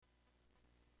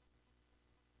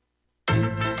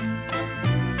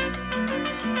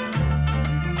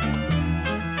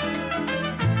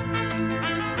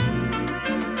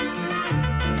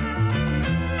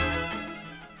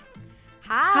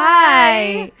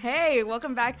Hey,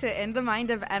 welcome back to In the Mind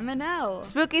of MNL.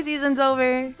 Spooky season's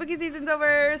over. Spooky season's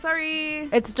over. Sorry.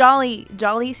 It's Jolly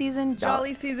season.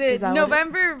 Jolly Is season. that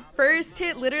November 1st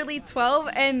hit literally 12,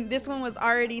 and this one was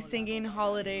already singing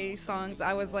holiday songs.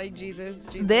 I was like, Jesus.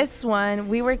 This one,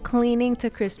 we were cleaning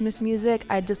to Christmas music.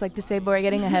 I'd just like to say, but we're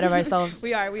getting ahead of ourselves.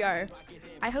 We are.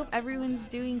 I hope everyone's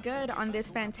doing good on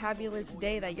this fantabulous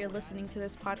day that you're listening to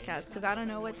this podcast, because I don't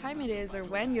know what time it is or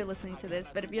when you're listening to this,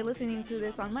 but if you're listening to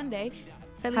this on Monday,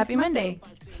 Happy Monday.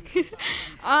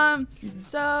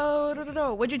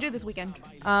 So, what'd you do this weekend?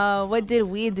 What did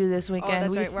we do this weekend?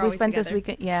 That's right. We're we always spent together. this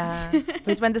weekend. Yeah,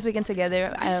 we spent this weekend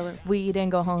together. We didn't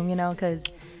go home, because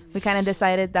we kind of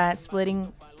decided that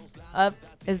splitting up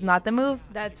is not the move.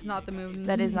 That's not the move.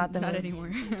 That is not the not move.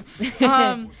 anymore.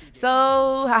 So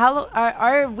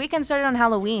our weekend started on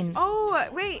Halloween. Oh,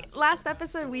 wait. Last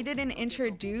episode, we didn't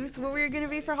introduce what we were going to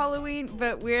be for Halloween,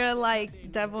 but we're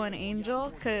like devil and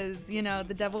angel because,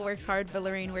 the devil works hard, but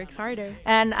Lorraine works harder.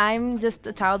 And I'm just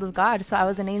a child of God, so I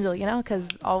was an angel, because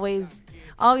always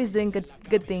doing good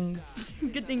things.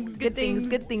 Good things,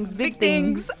 Big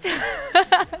things.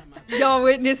 Y'all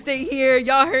witnessed it here.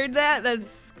 Y'all heard that?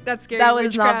 That's scary. That was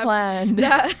witchcraft. not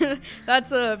planned.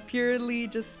 That's a purely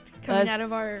just coming out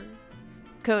of our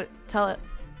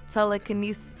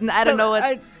Telekinesis. I don't know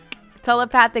what.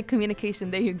 Telepathic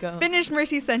communication. There you go. Finished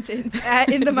Mercy sentence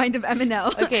In the Mind of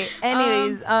MNL. Okay.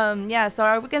 Anyways, so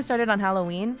our weekend started on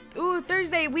Halloween. Ooh,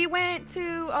 Thursday we went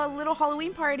to a little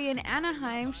Halloween party in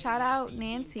Anaheim. Shout out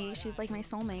Nancy. She's like my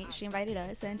soulmate. She invited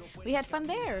us, and we had fun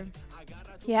there.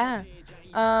 Yeah.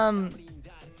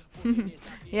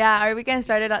 Yeah, our weekend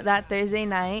started on that Thursday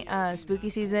night.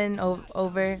 Spooky season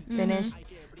over, finished.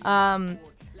 Then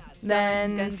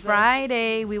Denzel.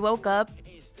 Friday we woke up.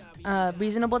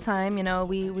 Reasonable time,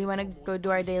 we went to go do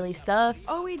our daily stuff.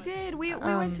 Oh, we did. We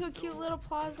went to a cute little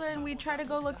plaza and we tried to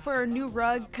go look for a new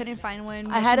rug. Couldn't find one.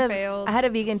 I had failed. a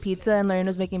vegan pizza and Lauren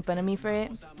was making fun of me for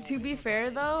it. To be fair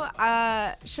though,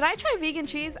 should I try vegan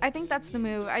cheese? I think that's the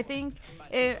move. I think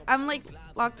I'm like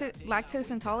lactose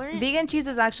intolerant. Vegan cheese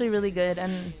is actually really good,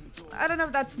 and I don't know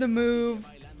if that's the move.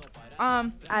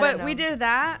 But we did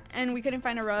that and we couldn't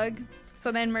find a rug.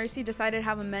 So then Mercy decided to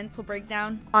have a mental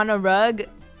breakdown on a rug.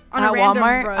 On at a random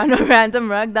Walmart, rug. on a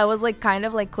random rug that was like kind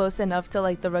of like close enough to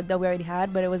like the rug that we already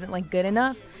had, but it wasn't like good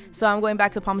enough. So I'm going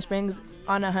back to Palm Springs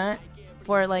on a hunt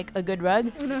for like a good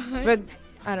rug. Rug,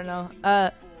 I don't know.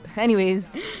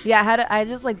 Anyways, yeah, I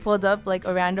just like pulled up like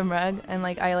a random rug and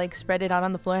like I like spread it out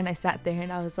on the floor and I sat there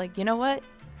and I was like, you know what?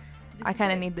 I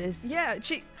kind of need this. Yeah,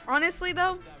 honestly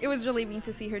though, it was relieving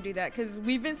to see her do that because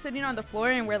we've been sitting on the floor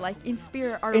and we're like, in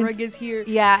spirit, our rug is here.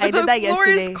 Yeah, I did that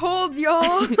yesterday. The floor is cold,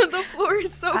 y'all. The floor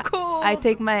is so cold. I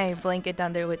take my blanket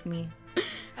down there with me.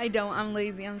 I don't. I'm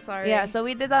lazy. I'm sorry. Yeah, so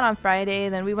we did that on Friday.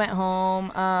 Then we went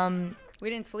home. We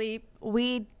didn't sleep.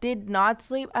 We did not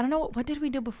sleep. I don't know. What did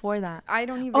we do before that? I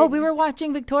don't even. Oh, we were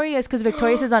watching Victorious because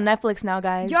Victorious is on Netflix now,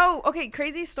 guys. Yo, okay,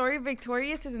 crazy story.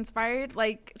 Victorious is inspired,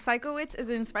 like, Psychowitz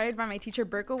is inspired by my teacher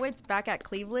Berkowitz back at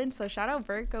Cleveland. So shout out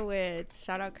Berkowitz.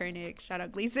 Shout out Koenig. Shout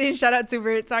out Gleason. Shout out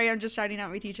Tubert. Sorry, I'm just shouting out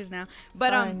my teachers now.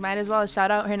 But, might as well shout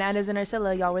out Hernandez and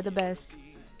Ursula. Y'all were the best.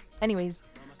 Anyways.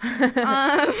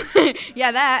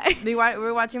 Yeah, that.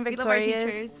 We're watching Victorious. We love our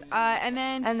teachers.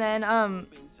 And then,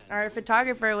 our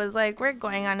photographer was like, we're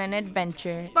going on an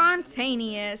adventure.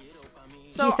 Spontaneous.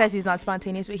 So he says he's not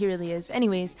spontaneous, but he really is.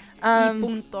 Anyways, y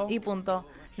punto. Y punto.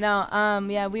 No,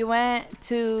 yeah, we went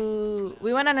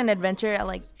on an adventure at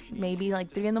like maybe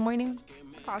like 3 a.m.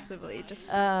 Possibly,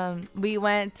 just. We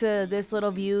went to this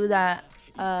little view that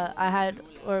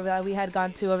that we had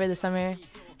gone to over the summer,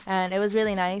 and it was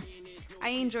really nice. I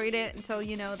enjoyed it until,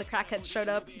 the crackheads showed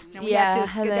up. And we had to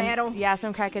skedaddle.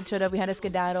 Some crackheads showed up. We had to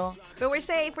skedaddle. But we're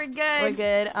safe. We're good. We're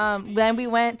good. Then we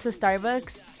went to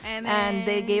Starbucks. And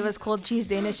they gave us cold cheese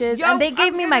danishes. Yo, and they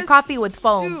gave me my coffee with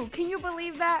foam. Can you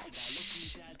believe that?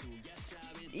 Shh.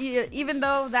 Even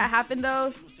though that happened,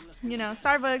 though,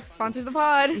 Starbucks sponsors the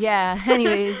pod. Yeah.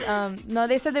 Anyways, no,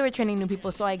 they said they were training new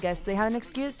people, so I guess they have an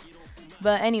excuse.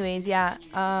 But anyways, yeah.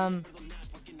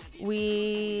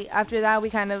 After that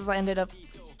we kind of ended up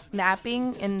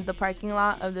napping in the parking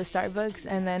lot of the Starbucks,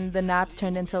 and then the nap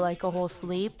turned into like a whole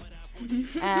sleep.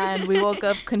 And we woke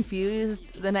up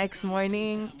confused the next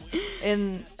morning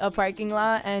in a parking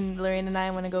lot, and Lorraine and I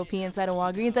went to go pee inside of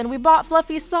Walgreens, and we bought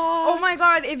fluffy socks. Oh my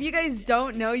god, if you guys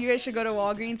don't know, you guys should go to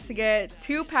Walgreens to get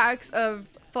 2 packs of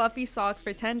fluffy socks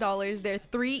for $10. They're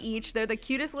 3 each. They're the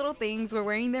cutest little things. We're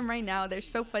wearing them right now. They're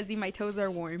so fuzzy. My toes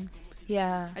are warm.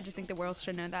 Yeah. I just think the world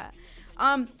should know that.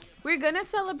 We're gonna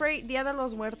celebrate Dia de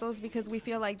los Muertos because we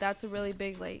feel like that's a really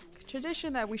big like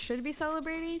tradition that we should be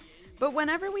celebrating. But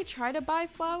whenever we try to buy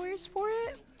flowers for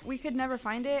it, we could never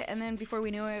find it. And then before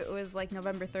we knew it, it was like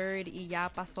November 3rd. Y ya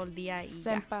pasó el día y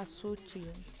ya. Cempasúchil.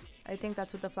 I think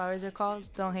that's what the flowers are called.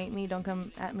 Don't hate me. Don't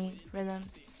come at me for them.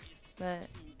 But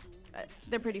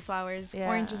they're pretty flowers. Yeah.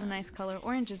 Orange is a nice color.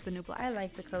 Orange is the new black. I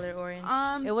like the color orange.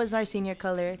 It It was our senior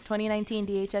color. 2019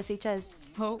 DHSHS.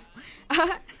 Oh.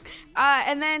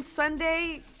 And then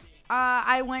Sunday,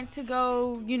 I went to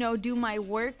go, do my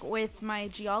work with my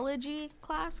geology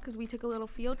class because we took a little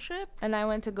field trip. And I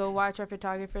went to go watch our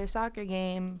photographer's soccer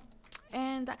game.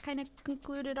 And that kind of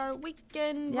concluded our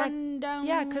weekend Yeah. rundown.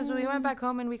 Yeah, because we went back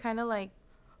home and we kind of like...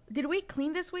 Did we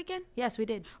clean this weekend? Yes, we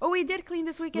did. Oh, we did clean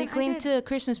this weekend. We cleaned to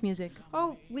Christmas music.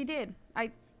 Oh, we did.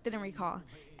 I didn't recall.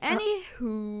 Anywho,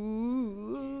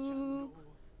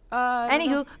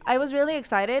 I was really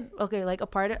excited. Okay, like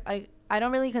I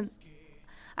don't really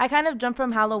I kind of jumped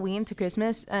from Halloween to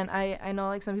Christmas, and I know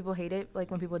like some people hate it, like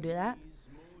when people do that.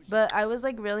 But I was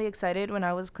like really excited when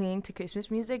I was cleaning to Christmas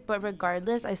music. But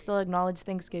regardless, I still acknowledge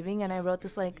Thanksgiving, and I wrote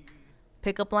this like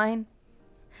pickup line.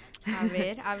 A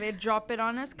ver, drop it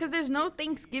on us, cause there's no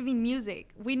Thanksgiving music.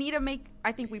 We need to make.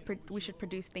 I think we should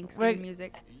produce Thanksgiving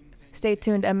music. Stay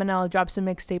tuned. MNL drops a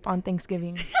mixtape on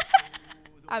Thanksgiving.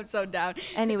 I'm so down.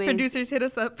 Anyways, producers hit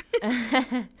us up.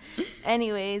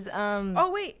 Anyways,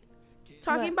 Oh wait,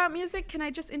 talking what? about music, can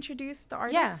I just introduce the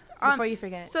artist? Yeah, before you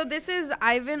forget. So this is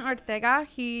Ivan Ortega.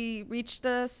 He reached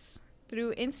us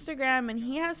through Instagram, and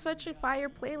he has such a fire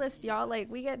playlist, y'all. Like,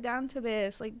 we get down to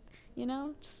this, like,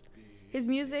 just his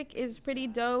music is pretty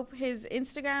dope. His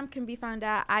Instagram can be found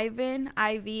at Ivan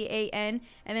IVAN,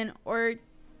 and then Ortega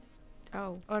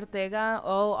ORTEGA.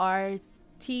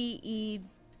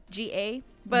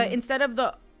 But instead of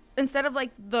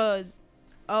like the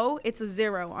O, it's a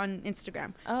 0 on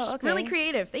Instagram. Oh, Just okay. really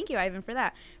creative. Thank you, Ivan, for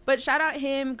that. But shout out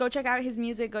him. Go check out his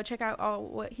music. Go check out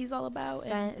what he's all about.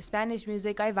 Spanish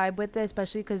music, I vibe with it,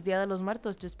 especially because Dia de los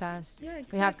Muertos just passed. Yeah,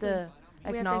 exactly. We have to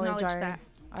acknowledge that.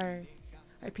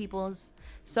 our peoples.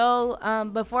 So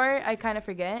before I kind of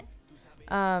forget,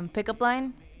 pickup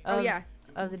line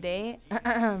of the day.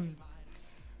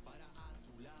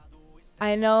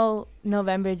 I know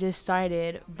November just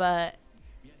started, but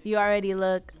you already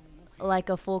look like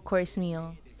a full course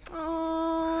meal.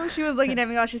 Oh, she was looking at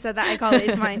me while she said that. I call it.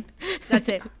 It's mine. That's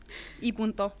it. Y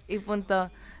punto. Y punto.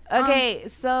 Okay,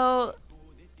 so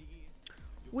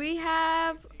we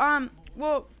have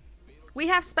we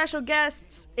have special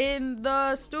guests in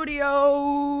the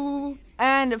studio.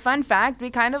 And fun fact,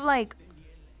 we kind of like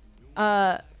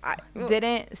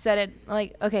didn't set it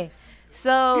like, okay.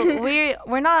 So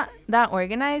we're not that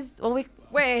organized. Well,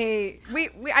 I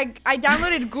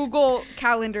downloaded Google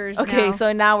Calendars. Okay, now.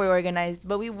 so now we're organized,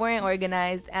 but we weren't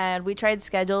organized, and we tried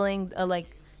scheduling a like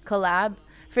collab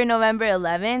for November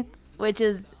 11th, which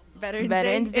is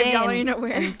Veterans Day, if y'all ain't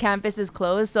aware. and campus is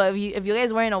closed. So if you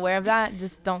guys weren't aware of that,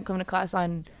 just don't come to class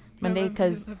on Monday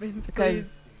because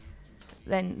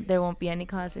then there won't be any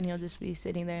class, and you'll just be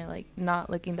sitting there like not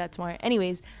looking that smart.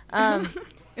 Anyways,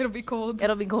 it'll be cold.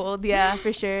 It'll be cold, yeah,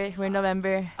 for sure. We're in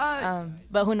November,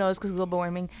 but who knows because global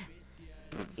warming.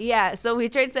 Yeah, so we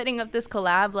tried setting up this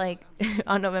collab like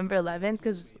on November 11th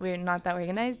because we're not that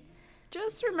organized.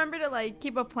 Just remember to like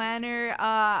keep a planner.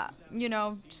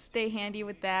 Just stay handy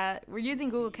with that. We're using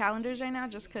Google Calendars right now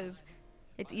just because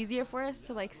it's easier for us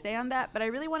to like stay on that. But I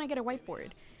really want to get a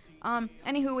whiteboard.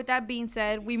 Anywho, with that being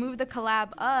said, we moved the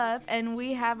collab up and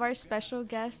we have our special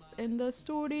guests in the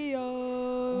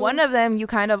studio. One of them you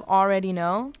kind of already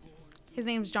know. His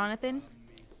name's Jonathan.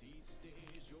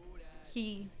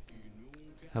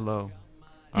 Hello.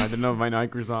 I don't know if my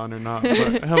Nike was on or not,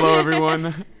 but hello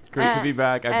everyone. It's great to be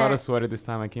back. I brought a sweater this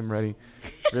time. I came ready.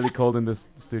 Really cold in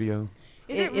this studio.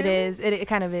 It It is. It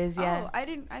kind of is, yeah. Oh, I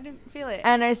didn't feel it.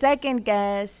 And our second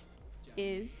guest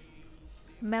is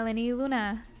Melanie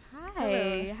Luna.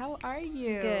 Hi. How are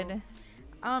you? Good.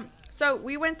 So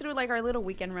we went through like our little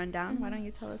weekend rundown. Why don't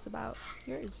you tell us about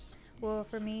yours? Well,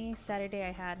 for me, Saturday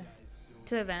I had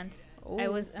 2 events. I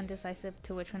Ooh. was undecisive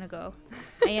to which one to go.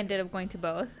 I ended up going to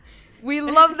both. We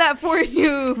love that for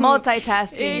you.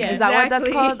 multitasking. Is that what that's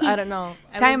Exactly. called? I don't know.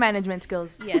 I Time was- management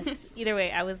skills. Yes. Either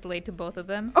way, I was late to both of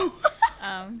them. Oh.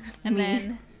 And Me.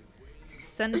 then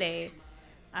Sunday,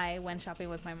 I went shopping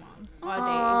with my mom all day.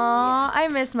 Aw, I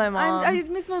miss my mom. I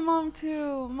miss my mom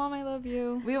too. Mom, I love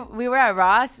you. We were at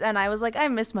Ross, and I was like, I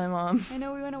miss my mom. I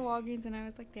know we went to Walgreens and I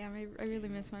was like, damn, I really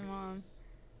miss my mom.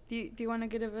 Do you want to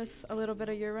give us a little bit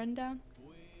of your rundown?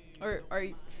 Or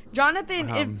Jonathan,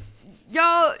 if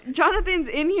Y'all, Jonathan's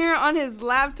in here on his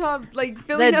laptop, like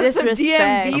filling The up some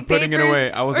disrespect. DMV I'm putting it papers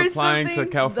away. I was or applying to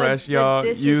something. CalFresh, The y'all.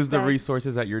 Use the disrespect.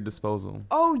 resources at your disposal.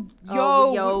 Oh,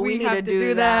 Oh, yo, we need have to to do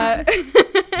do that.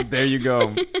 that. There you go.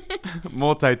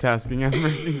 Multitasking, as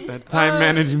Mercy said. Time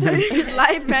management.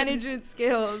 Life management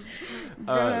skills.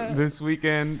 Bruh. This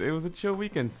weekend, it was a chill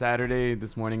weekend. Saturday,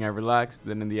 this morning I relaxed.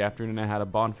 Then in the afternoon, I had a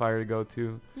bonfire to go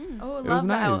to. Oh, It love was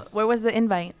that. nice. Where was the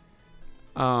invite?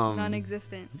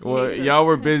 Non-existent. He Well, hates y'all us.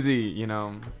 were busy, you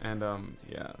know, and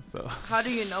yeah. So How do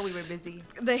you know we were busy?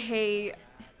 The hate.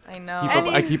 I know.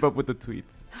 I keep up with the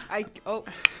tweets.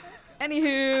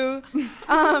 Anywho,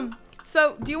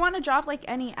 so do you want to drop like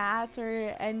any ads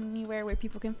or anywhere where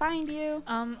people can find you?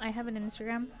 I have an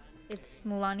Instagram. It's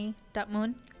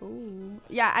mulani.moon. Ooh.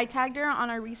 Yeah, I tagged her on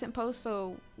our recent post,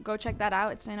 so go check that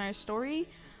out. It's in our story.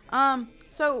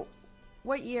 So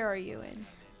what year are you in?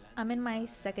 I'm in my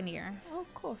second year. Oh,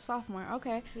 cool. Sophomore.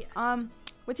 Okay. Yes.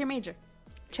 What's your major?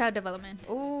 Child development.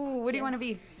 Ooh, what do you Yeah. want to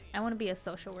be? I want to be a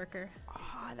social worker.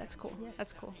 Ah, that's cool. Yes.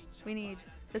 That's cool.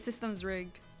 The system's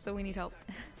rigged, so we need help.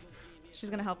 She's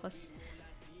gonna help us.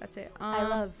 That's it. I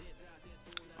love.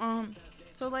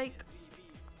 So like,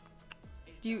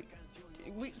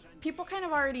 people kind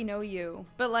of already know you,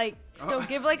 but like, still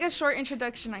give like a short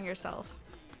introduction on yourself.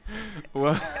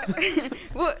 Well,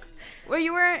 Well,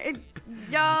 you were,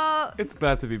 y'all. it's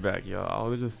glad to be back, y'all.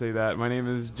 I'll just say that. My name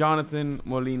is Jonathan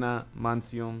Molina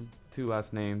Mancium. 2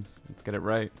 last names. Let's get it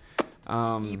right.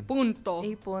 Y punto.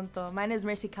 Y punto. Mine is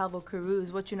Mercy Calvo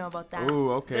Cruz. What you know about that? Oh,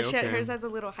 okay, The shit, okay. hers has a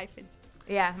little hyphen.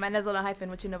 Yeah, mine has a little hyphen.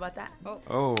 What you know about that?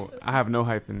 Oh, I have no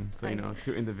hyphen, so I you know,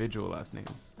 2 individual last names.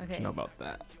 What Okay. you know about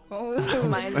that? Oh,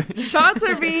 Mine. shots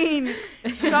are being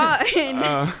shot.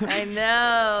 I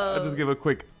know. I'll just give a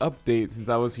quick update since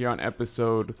I was here on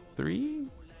episode 3.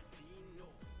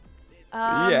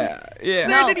 Yeah. Sir,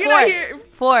 No, did you 4. not hear?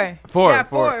 4. Yeah,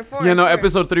 4. four, Yeah, no, four.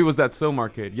 episode 3 was that So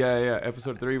Market. Yeah.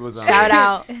 Episode 3 was Shout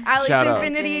out. Alex Shout out.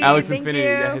 Infinity. Alex thank Infinity. you.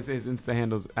 Yeah, his Insta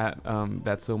handles at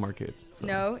that So Market. So.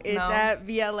 No, it's No. at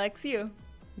VLXU.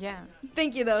 Yeah.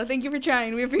 Thank you, though. Thank you for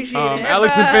trying. We appreciate it.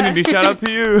 Alex Bye. Infinity, shout out to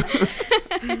you.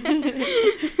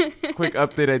 Quick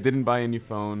update: I didn't buy a new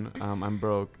phone. I'm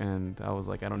broke, and I was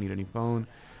like, I don't need a new phone.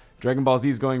 Dragon Ball Z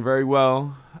is going very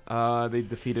well. They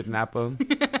defeated Nappa.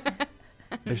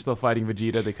 They're still fighting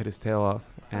Vegeta. They cut his tail off,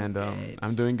 and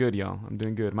I'm doing good, y'all. I'm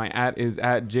doing good. My @is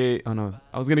 @J. Oh no,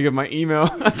 I was gonna give my email.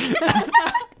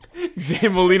 J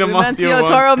Molina Mancio Mancio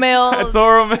Toro Mail.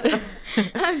 Toro Mail.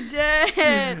 I'm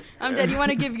dead. I'm dead. You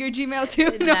want to give your Gmail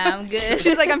too? Nah, I'm good.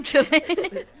 She's like, I'm chilling.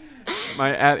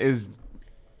 My @is.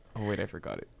 Oh wait, I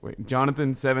forgot it. Wait,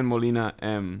 Jonathan7 Molina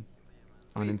M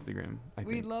on Instagram. I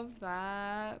We think. love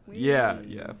that. Yeah.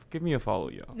 Give me a follow,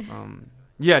 yo.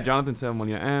 Yeah, Jonathan7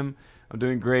 Molina M. I'm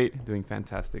doing great, doing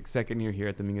fantastic. Second year here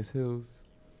at Dominguez Hills.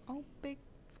 Oh, big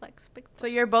flex, big flex. So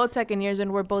you're both second years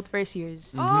and we're both first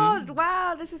years. Oh,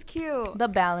 wow. This is cute. The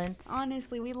balance.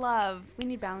 Honestly, we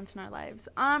need balance in our lives.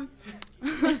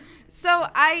 So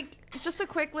just a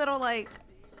quick little like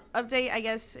update, I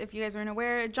guess, if you guys aren't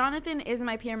aware. Jonathan is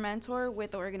my peer mentor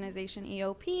with the organization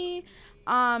EOP.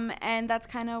 And that's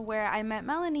kind of where I met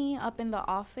Melanie, up in the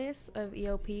office of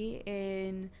EOP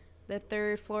in the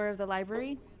 3rd floor of the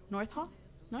library. North Hall?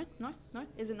 North?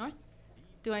 Is it north?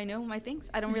 Do I know my things?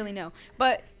 I don't really know.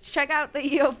 But check out the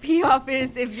EOP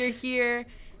office if you're here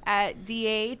at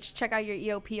DH. Check out your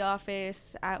EOP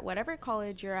office at whatever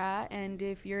college you're at. And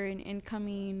if you're an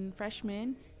incoming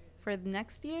freshman for the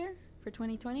next year, for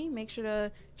 2020, make sure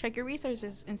to check your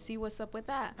resources and see what's up with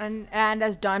that. And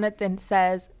as Jonathan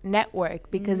says, network.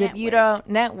 Because if you Network. don't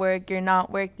network, you're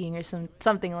not working or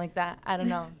something like that. I don't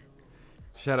know.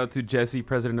 Shout out to Jesse,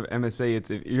 president of MSA.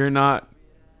 It's if you're not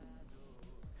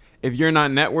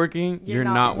networking, you're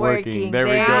not working. There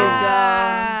we There go. you go.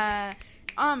 Yeah.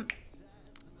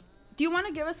 Do you want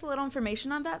to give us a little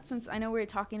information on that? Since I know we were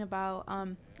talking about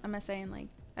MSA and like,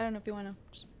 I don't know if you want to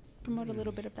just promote a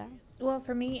little bit of that. Well,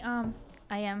 for me,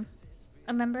 I am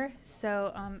a member,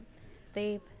 so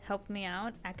they've helped me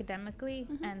out academically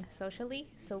and socially.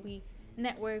 So we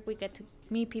network, we get to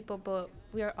meet people, but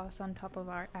we are also on top of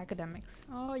our academics.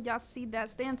 Oh, y'all see that?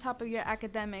 Stay on top of your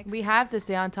academics. We have to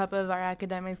stay on top of our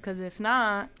academics because if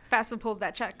not, FAFSA pulls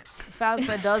that check.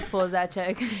 FAFSA does pull that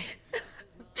check.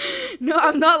 No,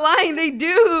 I'm not lying. They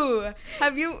do.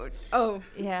 Have you? Oh,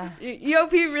 Yeah.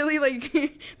 EOP really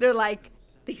like. They're like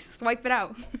they swipe it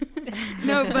out.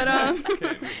 No, but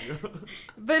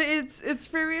but it's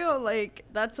for real. Like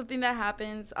that's something that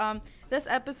happens. This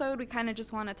episode we kind of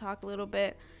just want to talk a little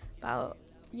bit about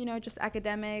just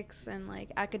academics and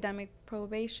like academic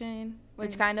probation,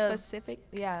 Which and kind of- specific.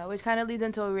 Yeah, which kind of leads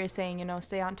into what we were saying,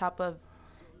 stay on top of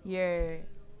your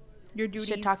duties.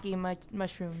 shiitake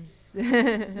mushrooms.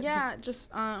 Yeah,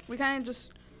 just we kind of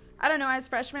just, I don't know, as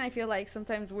freshmen I feel like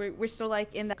sometimes we're still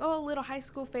like in that little high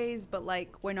school phase, but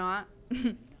like we're not.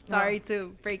 Sorry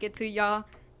to break it to y'all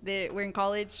that we're in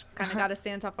college, kind of got to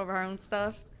stay on top of our own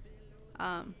stuff.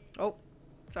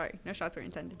 Sorry, no shots were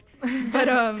intended. But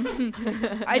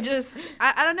I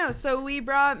don't know. So we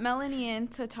brought Melanie in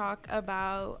to talk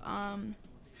about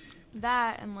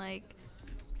that and like,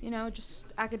 you know, just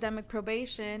academic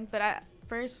probation. But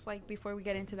first, like before we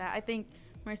get into that, I think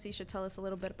Mercy should tell us a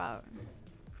little bit about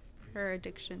her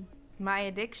addiction. My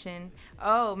addiction?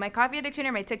 Oh, my coffee addiction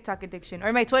or my TikTok addiction?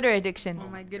 Or my Twitter addiction? Oh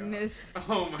my goodness.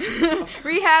 Oh my God.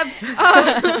 Rehab.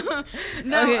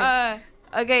 No. Okay.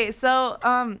 Okay,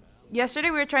 so yesterday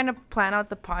we were trying to plan out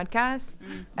the podcast.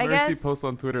 I Mercy guess. posts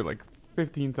on Twitter like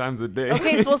 15 times a day.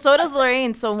 Okay, so does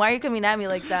Lorraine. So why are you coming at me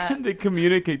like that? They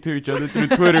communicate to each other through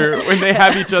Twitter when they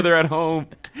have each other at home.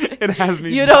 It has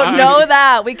me. You don't dying. know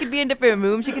that. We could be in different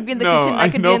rooms. You could be in the No, kitchen. I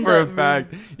could know be in for the a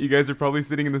fact you guys are probably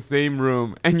sitting in the same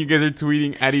room and you guys are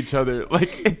tweeting at each other.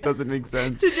 Like, it doesn't make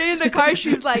sense. Today in the car,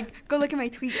 she's like, "Go look at my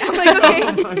tweet." I'm like, "Okay."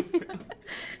 Oh my God.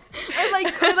 or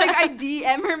like I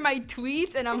DM her my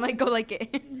tweets and I'm like, "Go like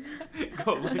it."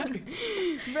 Go like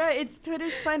Bro,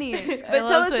 Twitter's funny. But I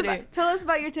love Twitter. Tell us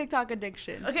about your TikTok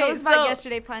addiction. Okay, tell us about so-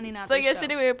 yesterday planning out. So the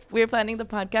yesterday we were planning the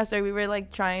podcast, or we were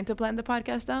like trying to plan the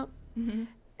podcast out, show.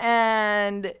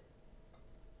 and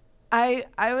I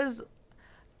was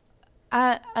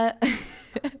I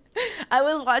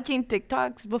was watching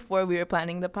TikToks before we were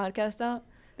planning the podcast out.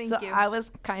 Thank so you. I was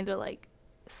kind of like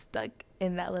stuck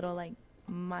in that little like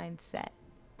mindset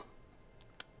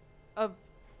Of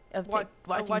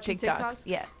watching watching TikToks. TikToks?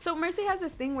 Yeah. So Mercy has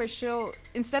this thing where she'll,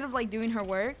 instead of like doing her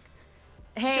work,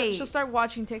 Hey. she'll start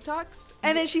watching TikToks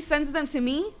and then she sends them to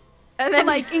me and to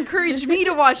like encourage me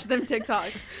to watch them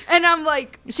TikToks. And I'm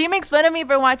like, she makes fun of me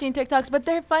for watching TikToks, but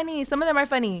they're funny. Some of them are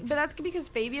funny. but that's because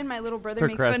Fabian, my little brother,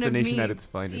 makes fun of procrastination me. at its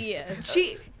finest.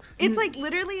 It's like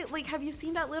literally like, have you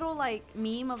seen that little like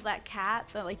meme of that cat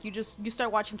that like you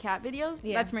start watching cat videos?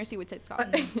 Yeah. That's Mercy with TikTok.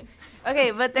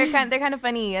 Okay, but they're kind of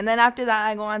funny. And then after that,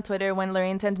 I go on Twitter when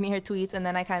Lorraine sends me her tweets, and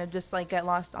then I kind of just like get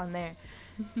lost on there.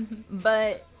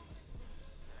 But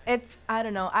I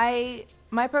don't know.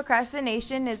 My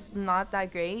procrastination is not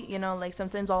that great. You know, like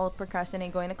sometimes I'll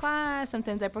procrastinate going to class.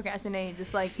 Sometimes I procrastinate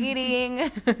just like eating.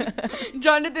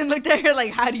 Jonathan looked at her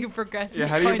like, "How do you procrastinate?"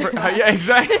 Yeah, how do you? going to class?" Yeah,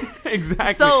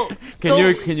 exactly. So can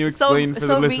you explain for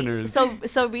the listeners?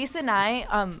 So Reese and I,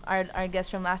 our guest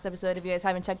from last episode, if you guys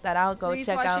haven't checked that out, go Reese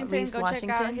check out Washington, Reese go Washington.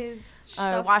 check out his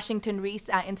stuff. Washington Reese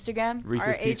at Instagram.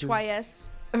 Reese's Pieces? RHYS.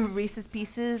 Reese's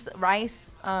Pieces,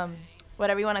 Rice,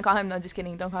 whatever you want to call him. No, just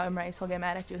kidding. Don't call him Rice. He'll get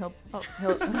mad at you. He'll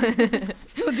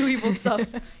He'll do evil stuff.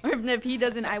 Or if he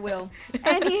doesn't, I will.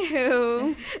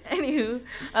 Anywho.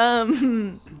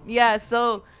 Yeah,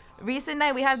 so Reese and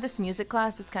I, we have this music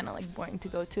class. It's kind of like boring to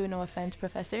go to. No offense,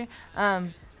 professor.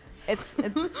 It's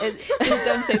Just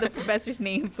don't say the professor's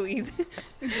name, please.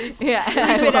 yeah.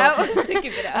 Leave it out. Keep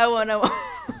it out. I won't.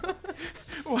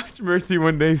 Watch Mercy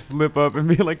one day slip up and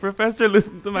be like, "Professor,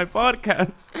 listen to my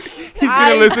podcast." He's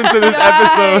gonna listen to this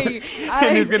episode,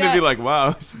 and he's gonna be like,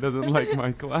 "Wow, she doesn't like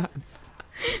my class."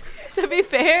 To be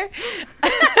fair.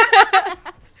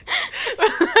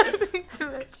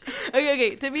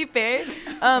 Okay. To be fair,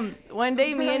 one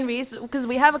day me and Reese, because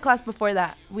we have a class before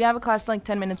that. We have a class like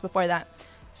 10 minutes before that.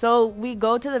 So we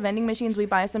go to the vending machines, we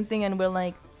buy something, and we'll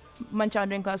like munch out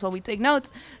during class while we take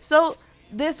notes. So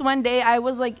this one day I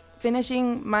was like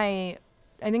finishing my,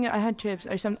 I think I had chips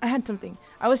or I had something.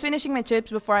 I was finishing my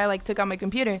chips before I like took out my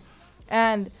computer.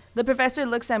 And the professor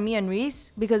looks at me and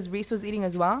Reese, because Reese was eating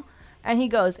as well. And he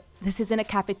goes, "This isn't a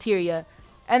cafeteria."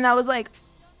 And I was like,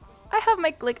 I have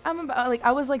my, like, I'm about, like,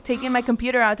 I was like taking my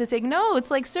computer out to take notes.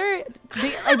 Like, sir,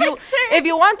 if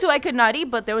you want to, I could not eat,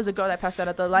 but there was a girl that passed out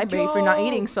at the library for not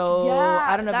eating. So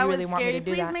I don't know if you really want me to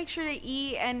do Please that. make sure to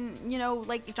eat, and you know,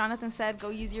 like Jonathan said, go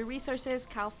use your resources.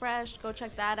 CalFresh, go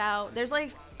check that out. There's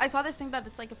like, I saw this thing that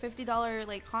it's like a $50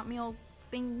 like hot meal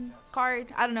thing card.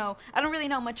 I don't know. I don't really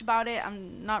know much about it.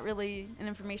 I'm not really an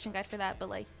information guide for that, but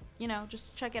like, you know,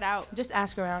 just check it out. Just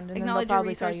ask around, and Acknowledge then your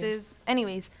they'll probably tell you. resources.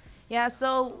 Anyways, yeah,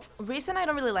 so Reese and I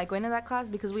don't really like going to that class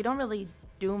because we don't really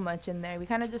do much in there. We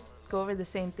kind of just go over the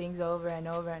same things over and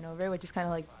over and over, which is kind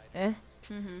of like, eh.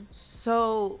 Mm-hmm.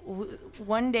 So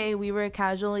one day we were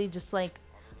casually just like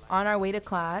on our way to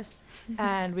class,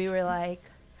 and we were like,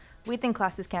 "We think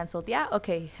class is canceled." Yeah,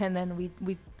 okay. And then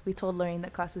we told Lorraine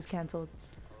that class was canceled.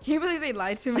 Can you believe they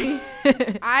lied to me?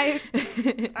 I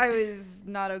was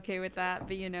not okay with that,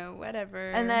 but you know, whatever.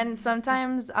 And then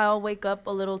sometimes I'll wake up a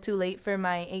little too late for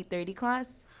my 8:30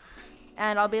 class,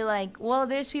 and I'll be like, well,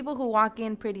 there's people who walk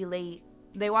in pretty late.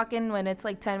 They walk in when it's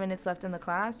like 10 minutes left in the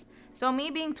class. So me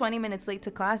being 20 minutes late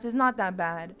to class is not that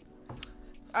bad.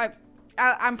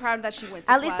 I'm proud that she went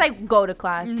to At class. least I go to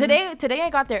class. Today I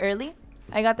got there early.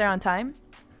 I got there on time.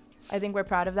 I think we're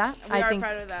proud of that. We I are think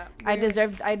proud of that.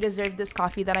 I deserved this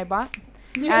coffee that I bought.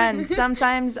 And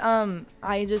sometimes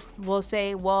I just will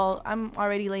say, well, I'm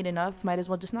already late enough, might as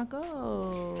well just not go.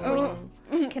 Oh.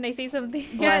 Can I say something?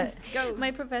 Yes, go.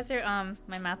 My professor,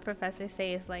 my math professor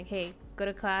says like, hey, go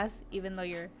to class even though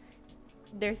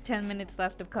there's 10 minutes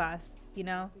left of class, you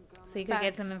know? So you could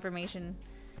get Facts. some information.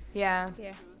 Yeah.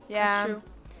 Yeah. That's true.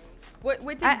 What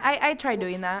did I tried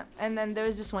doing that, and then there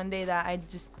was just one day that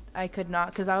I could not,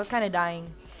 because I was kind of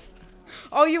dying.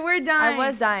 Oh, you were dying. I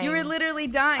was dying. You were literally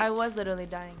dying. I was literally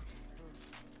dying.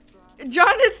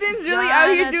 Jonathan's really out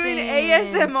here doing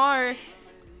Jonathan. ASMR.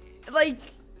 Like,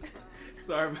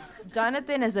 Sorry.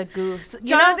 Jonathan is a goof. So,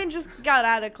 Jonathan just got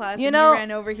out of class you and know, he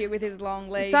ran over here with his long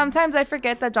legs. sometimes I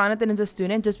forget that Jonathan is a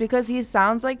student just because he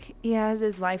sounds like he has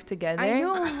his life together. I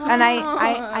know. And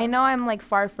I know I'm like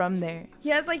far from there. He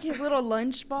has like his little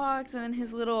lunchbox and then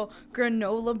his little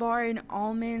granola bar and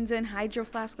almonds and hydro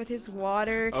flask with his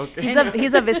water. Okay. He's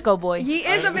a Visco boy. He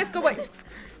is a Visco boy.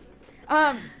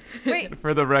 Wait.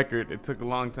 For the record, it took a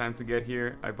long time to get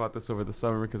here. I bought this over the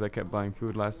summer because I kept buying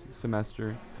food last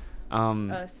semester.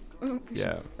 Us.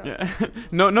 Yeah. Yeah.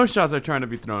 No shots are trying to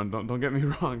be thrown. Don't get me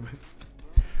wrong,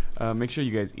 but make sure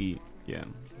you guys eat. Yeah.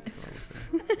 That's all I will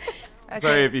say. Okay.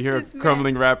 Sorry if you hear a This man-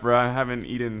 crumbling wrapper. I haven't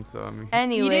eaten, so I'm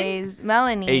Anyways,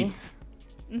 Melanie. 8.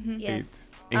 Mm-hmm. Yes.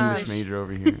 8. English Um, major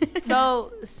over here.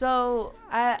 So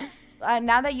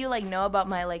now that you like know about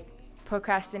my like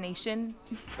procrastination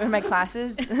in my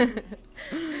classes,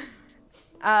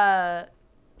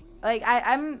 like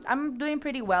I'm doing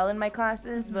pretty well in my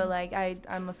classes, but like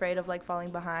I'm afraid of like falling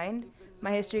behind.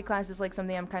 My history class is like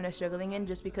something I'm kind of struggling in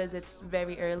just because it's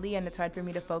very early and it's hard for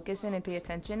me to focus in and pay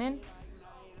attention in.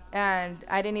 And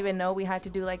I didn't even know we had to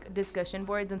do like discussion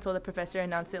boards until the professor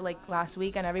announced it like last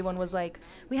week, and everyone was like,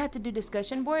 we had to do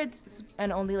discussion boards,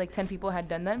 and only like 10 people had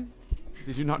done them.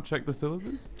 Did you not check the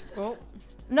syllabus? Oh.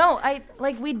 No,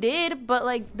 we did, but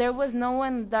like there was no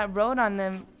one that wrote on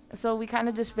them. So we kind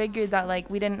of just figured that like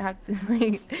we didn't have to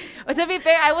like. But to be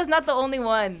fair, I was not the only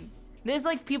one. There's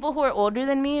like people who are older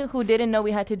than me who didn't know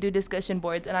we had to do discussion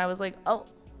boards, and I was like, oh,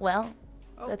 well,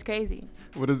 that's crazy.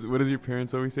 What does your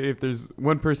parents always say? If there's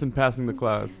one person passing the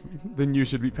class, then you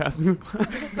should be passing the class.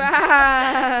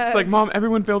 Facts. It's like, Mom,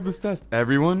 everyone failed this test.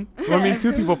 Everyone? Well, I mean,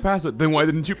 2 people passed it. Then why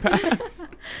didn't you pass?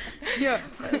 Yeah.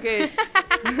 Okay.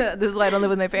 This is why I don't live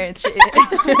with my parents. Shit.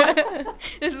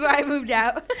 This is why I moved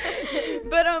out.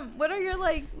 But what are your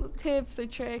like tips or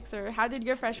tricks, or how did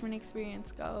your freshman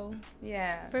experience go?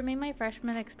 Yeah. For me, my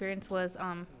freshman experience was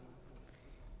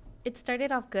it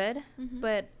started off good,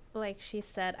 but like she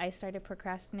said, I started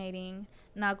procrastinating,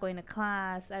 not going to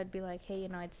class. I'd be like, hey,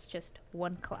 it's just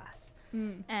one class.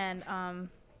 And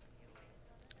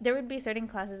there would be certain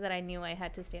classes that I knew I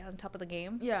had to stay on top of the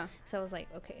game. Yeah. So I was like,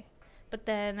 okay. But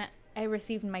then I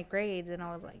received my grades and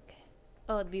I was like,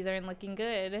 oh, these aren't looking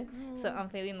good. So I'm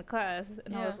failing the class.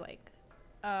 And I was like,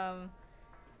 I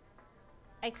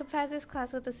could pass this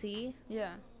class with a C,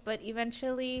 Yeah. but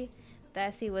eventually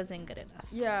that C wasn't good enough.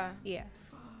 Yeah. Yeah.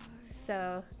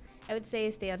 So I would say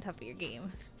stay on top of your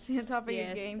game. Stay on top of your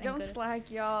Yes, game. I'm Don't good.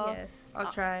 slack, y'all. Yes.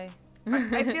 I'll try.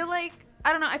 I feel like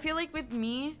I don't know. I feel like with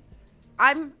me,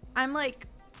 I'm like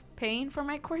paying for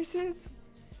my courses,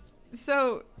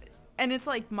 so, and it's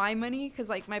like my money because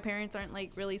like my parents aren't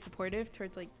like really supportive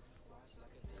towards like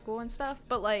school and stuff.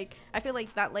 But like I feel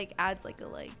like that like adds like a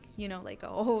like like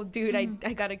oh dude I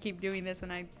gotta keep doing this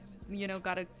and I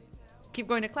gotta keep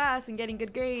going to class and getting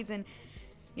good grades and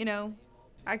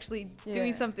actually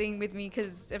doing something with me,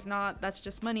 because if not that's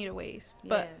just money to waste.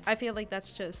 But I feel like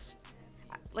that's just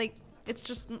like it's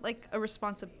just like a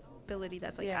responsibility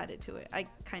that's like added to it. I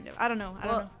don't know.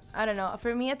 I don't know.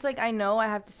 For me, it's like I know I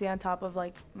have to stay on top of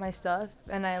like my stuff,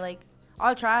 and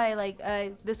I'll try like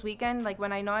this weekend. Like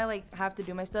when I know I like have to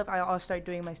do my stuff, I'll start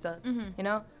doing my stuff.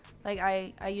 Like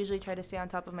I usually try to stay on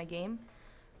top of my game,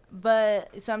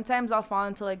 but sometimes I'll fall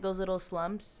into like those little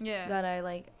slumps that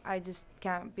I just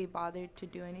can't be bothered to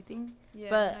do anything.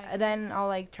 But then I'll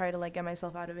like try to like get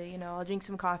myself out of it. I'll drink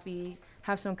some coffee,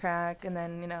 have some crack, and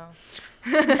then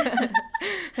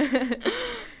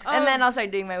and then I'll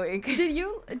start doing my work. Do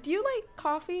you like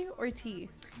coffee or tea?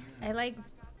 I like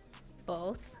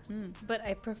both, but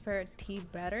I prefer tea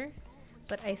better.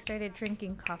 but I started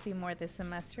drinking coffee more this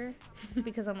semester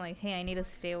because I'm like, hey, I need to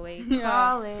stay awake.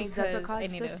 College. That's what Because I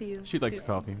college need does to- to you. She likes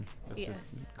coffee. That's Yeah. just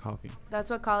coffee. That's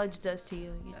what college does to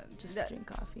you. You just that- drink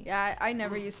coffee. Yeah, I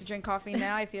never used to drink coffee.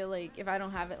 Now I feel like if I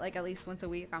don't have it like at least once a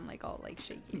week, I'm like all like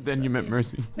shaky. and Then you stuff. met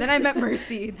Mercy. Then I met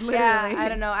Mercy. Literally. Yeah, I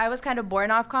don't know. I was kind of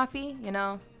born off coffee, you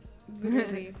know.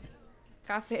 Literally.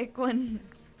 Café con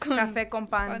Café con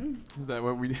pan. pan. Is that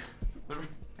what we?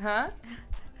 Huh?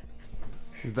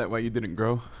 Is that why you didn't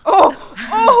grow? Oh,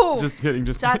 oh. Just kidding.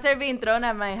 Just Shots are being thrown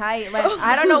at my height.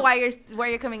 I don't know why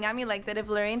you're coming at me like that. If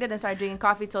Lorraine didn't start drinking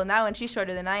coffee till now, and she's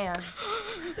shorter than I am.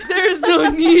 There's no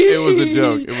need. It was a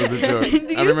joke. It was a joke.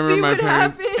 Do I you remember see my what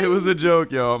parents. happened? It was a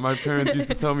joke, yo. My parents used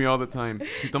to tell me all the time,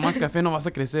 "Si tomas café, no vas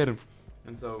a crecer."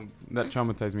 And so that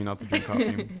traumatized me not to drink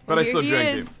coffee. But I Here still he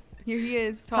drank is. Here he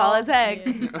is, Tall as heck.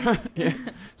 Yeah. it. Yeah.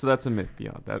 So that's a myth,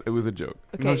 yo. That it was a joke.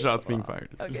 No Okay, shots being well, fired.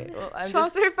 Okay, well, I'm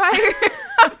Shots just. are fired.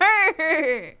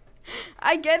 Her.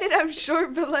 I get it. I'm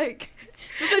short, but like,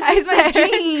 those are I just my sent her-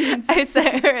 jeans. I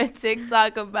sent her a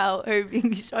TikTok about her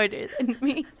being shorter than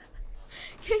me.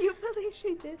 Can you believe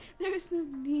she did? There's no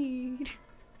need.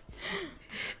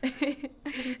 I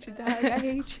hate you, dog. I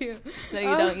hate you. No,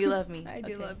 you don't. You love me. I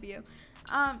do Okay. love you.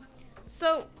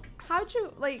 So how'd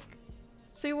you like?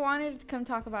 So you wanted to come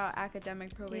talk about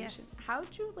academic probation. Yes. How'd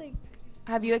you like?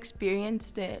 Have you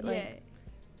experienced it? Like, Yeah.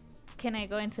 Can I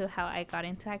go into how I got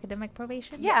into academic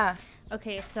probation? Yeah.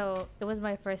 Okay, so it was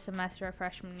my first semester of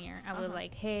freshman year. I was Uh-huh.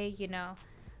 like, hey,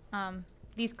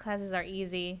 these classes are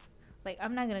easy. Like,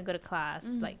 I'm not gonna go to class.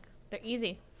 Mhm. Like, they're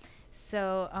easy.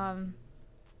 So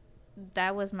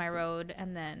that was my road,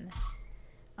 and then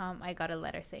I got a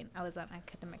letter saying I was on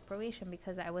academic probation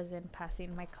because I wasn't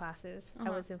passing my classes. I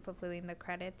Uh-huh. wasn't fulfilling the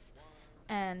credits,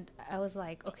 and I was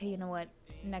like, okay, you know what?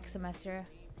 Next semester,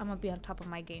 I'm gonna be on top of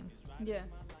my game. Yeah.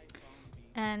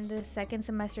 And the second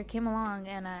semester came along,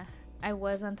 and I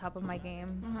was on top of my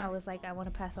game. Mhm. I was like, I want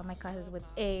to pass all my classes with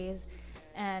A's,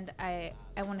 and I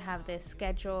want to have this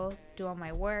schedule, do all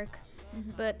my work.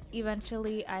 Mhm. But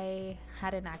eventually, I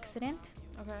had an accident,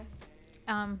 Okay.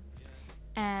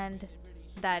 and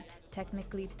that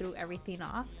technically threw everything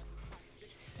off.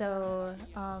 So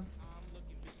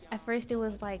at first, it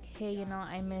was like, hey,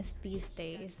 I missed these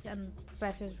days, and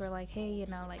professors were like, hey,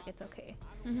 like it's okay.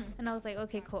 Mhm. And I was like,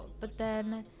 okay, cool. But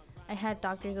then I had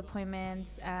doctor's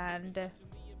appointments, and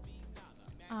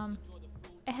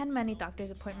I had many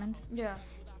doctor's appointments. Yeah.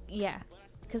 Yeah,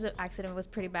 because the accident was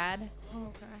pretty bad.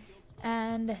 Okay.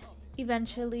 And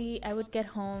eventually I would get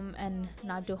home and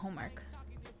not do homework.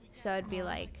 So I'd be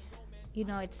like,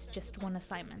 it's just one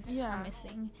assignment Yeah. I'm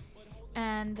missing.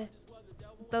 And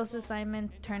those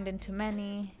assignments turned into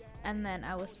many. And then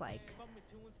I was like,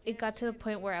 it got to the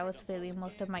point where I was failing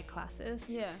most of my classes.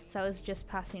 Yeah. So I was just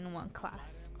passing one class.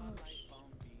 Oh,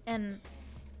 And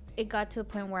it got to a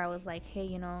point where I was like, hey,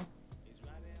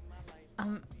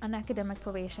 I'm on academic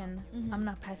probation. Mhm. I'm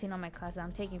not passing all my classes.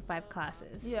 I'm taking 5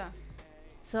 classes. Yeah.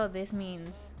 So this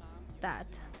means that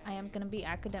I am going to be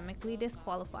academically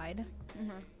disqualified.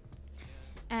 Mhm.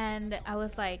 And I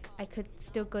was like, I could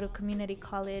still go to community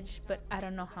college, but I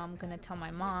don't know how I'm going to tell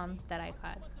my mom that I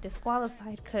got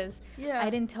disqualified because Yeah. I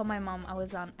didn't tell my mom I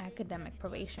was on academic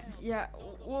probation. Yeah.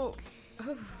 Well.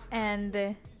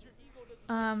 And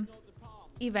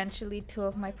eventually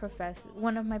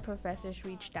one of my professors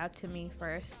reached out to me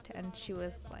first, and she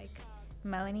was like,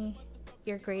 Melanie,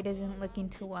 your grade isn't looking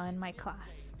too well in my class.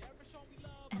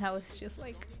 And I was just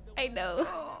like, I know.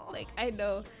 Like, I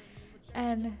know.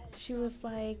 And she was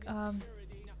like,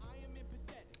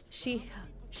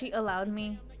 she allowed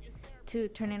me to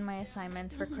turn in my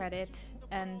assignments for credit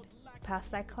and pass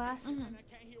that class. Mhm.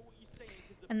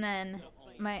 And then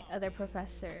my other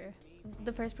professor,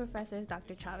 the first professor is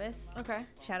Dr. Chavez. Okay.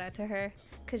 Shout out to her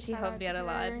because she Shout helped out me out to a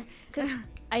lot. her. Because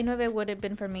I know if it would have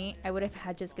been for me, I would have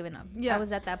had just given up. Yeah. I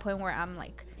was at that point where I'm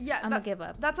like, Yeah. I'm going to give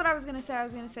up. That's what I was gonna say. I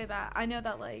was gonna say that I know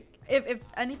that like if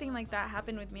anything like that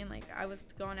happened with me and like I was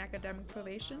to go on academic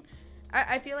probation,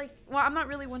 I feel like I'm not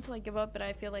really one to like give up, but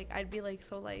I feel like I'd be like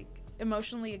so like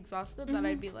emotionally exhausted that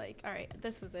I'd Mhm. be like, all right,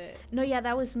 this is it. No, yeah,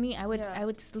 that was me. I Yeah.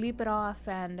 would sleep it off,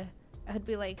 and I'd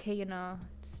be like, hey,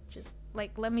 just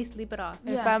like let me sleep it off.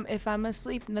 Yeah. If I'm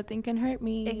asleep, nothing can hurt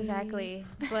me. Exactly.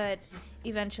 But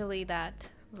eventually that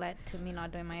led to me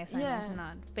not doing my assignments Yeah. and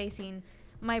not facing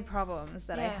my problems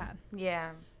that I Yeah. had.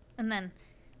 Yeah. And then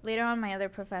later on, my other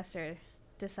professor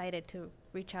decided to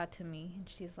reach out to me, and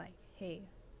she's like, hey,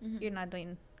 Mhm. you're not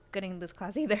doing good in this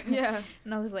class either. Yeah.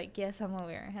 And I was like, yes, I'm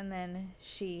aware. And then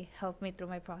she helped me through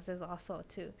my process also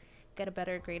to get a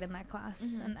better grade in that class.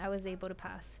 Mhm. And I was able to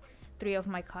pass 3 of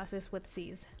my classes with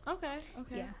C's. Okay.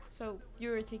 Okay. Yeah. So you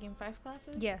were taking 5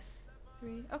 classes? Yes.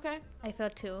 3. Okay. I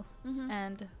failed 2, Mm-hmm.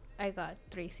 and I got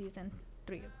 3 C's and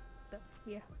 3 of them.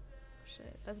 Yeah.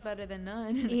 Shit, that's better than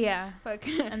none. Yeah. Fuck.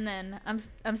 And then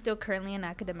I'm still currently in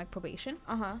academic probation.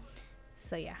 Uh-huh.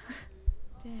 So yeah.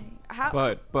 Dang. How?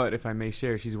 But if I may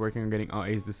share, she's working on getting all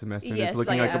A's this semester, and Yes, it's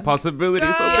looking I like a am. possibility.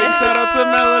 So Go! big shout out to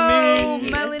Oh, Melanie.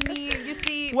 Melanie, you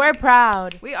see, We're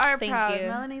proud. we are Thank proud. you.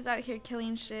 Melanie's out here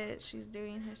killing shit. She's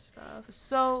doing her stuff.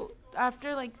 So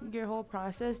after like your whole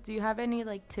process, do you have any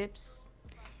like tips?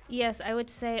 Yes, I would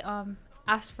say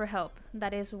ask for help.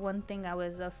 That is one thing I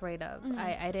was afraid of. Mhm.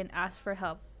 I didn't ask for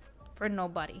help for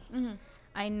nobody. Mm-hmm.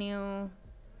 I knew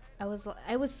I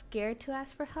was scared to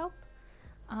ask for help.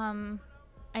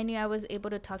 I knew I was able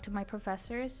to talk to my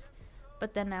professors,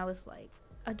 but then I was like,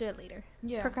 I'll do it later.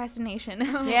 Yeah. Procrastination.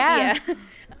 Yeah. Yeah.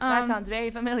 That sounds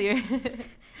very familiar.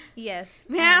 Yes.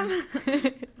 Ma'am.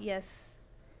 Yes.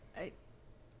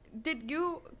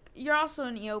 You're also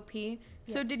an EOP.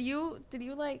 So Yes. did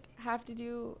you like have to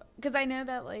do, because I know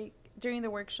that like during the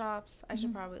workshops, I should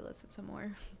Mhm. probably listen some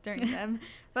more during them,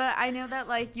 but I know that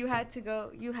like you have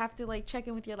to like check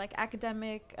in with your like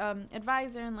academic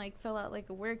advisor and like fill out like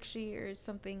a worksheet or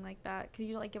something like that. Could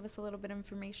you like give us a little bit of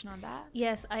information on that?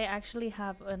 Yes, I actually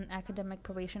have an academic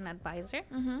probation advisor.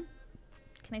 Mm-hmm.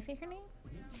 Can I say her name?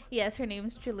 Yes, her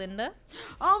name's Julinda.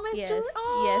 Oh, Miss Yes. Julie.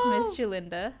 Yes, Oh. Miss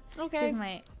Julinda. Okay. She's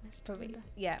my Miss my Julinda.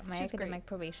 She's great. academic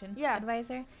probation Yeah.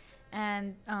 advisor,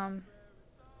 and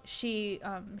she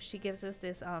gives us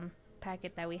this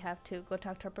packet that we have to go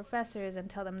talk to our professors and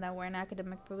tell them that we're in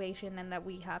academic probation and that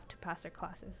we have to pass our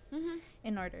classes Mm-hmm.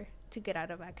 in order to get out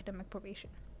of academic probation.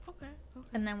 Okay.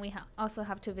 And then we also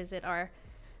have to visit our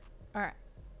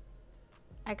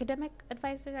academic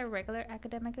advisors, our regular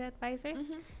academic advisors,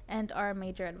 Mm-hmm. and our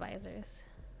major advisors.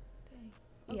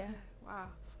 Okay. Yeah. Wow.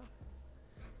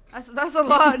 That's a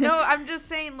lot. No, I'm just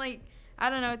saying, like, I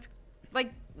don't know. It's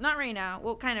like not right now.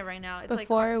 Well, kind of right now. It's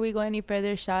Before we go any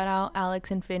further, shout out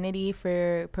Alex Infinity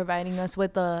for providing us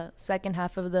with the second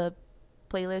half of the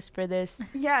playlist for this like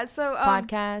yeah. So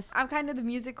podcast. I'm kind of the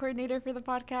music coordinator for the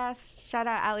podcast. Shout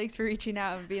out Alex for reaching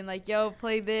out and being like, "Yo,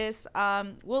 play this."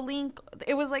 We'll link.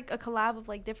 It was like a collab of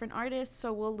like different artists,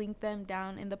 so we'll link them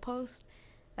down in the post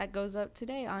that goes up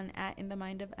today on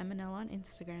 @InTheMindOfMNL on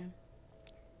Instagram.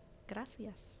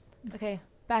 Gracias. Okay,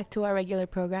 back to our regular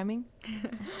programming.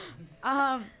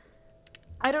 I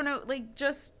don't know, like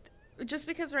just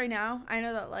because right now I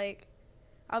know that like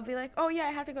I'll be like, oh yeah,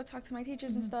 I have to go talk to my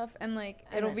teachers and Mhm. stuff, and like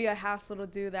And it'll then- be a hassle to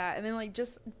do that, and then like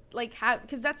just like have,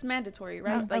 because that's mandatory,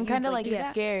 right? I'm you, kind of like do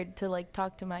that. scared to like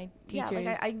talk to my Yeah, teachers.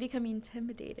 like I become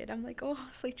intimidated. I'm like, oh,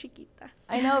 soy chiquita.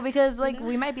 I know, because like know?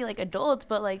 we might be like adults,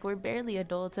 but like we're barely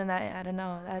adults, and I don't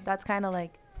know. That's kind of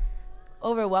like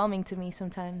overwhelming to me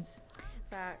sometimes.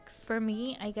 Facts. For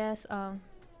me, I guess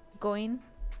going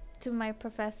to my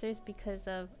professors because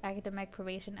of academic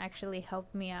probation actually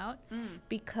helped me out,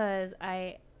 because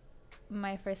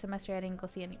my first semester I didn't go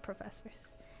see any professors,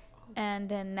 and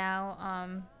then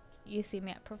now you see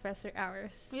me at professor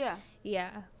hours. Yeah.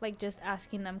 Yeah, like just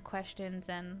asking them questions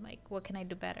and like what can I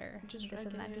do better, Just this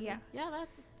and that. regularly. Yeah. Yeah,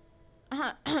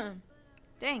 that.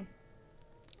 Dang.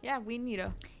 Yeah, we need Yeah,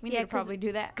 to 'cause- probably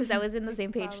do that. Because I was in the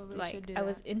same page, Probably like should do I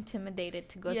was that. intimidated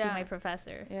to go see Yeah. my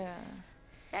professor. Yeah.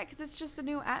 Yeah, because it's just a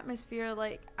new atmosphere.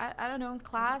 Like, I don't know, in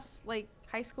class, like,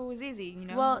 high school was easy, you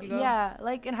know? Well, You go- yeah,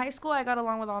 like in high school, I got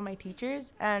along with all my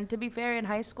teachers, and to be fair, in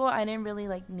high school, I didn't really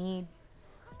like need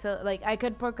to like I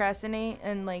could procrastinate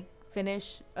and like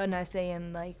finish an essay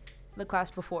in like the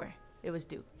class before it was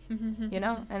due, you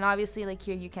know. And obviously, like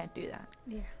here, you can't do that.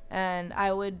 Yeah. And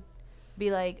I would be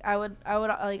like, I would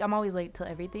like I'm always late to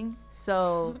everything,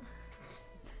 so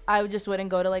I just wouldn't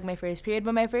go to like my first period.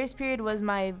 But my first period was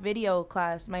my video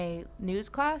class, my news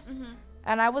class, Mhm.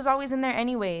 and I was always in there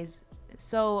anyways.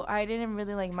 So I didn't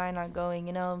really like mind not going,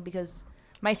 you know, because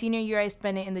my senior year I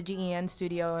spent it in the GEN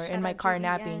studio or Shout in my out car GEN.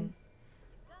 napping.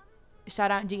 Shout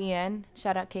out GEN.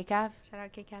 Shout out KCAV. Shout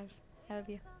out KCAV. I love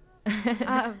you.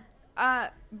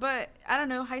 But I don't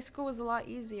know, high school was a lot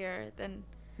easier than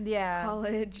Yeah.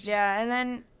 college. Yeah, and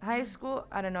then high school,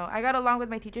 I don't know. I got along with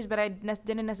my teachers, but I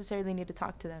didn't necessarily need to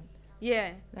talk to them.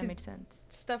 Yeah. That 'cause made sense.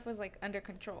 stuff was, like, under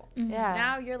control. Yeah.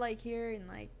 Now you're, like, here and,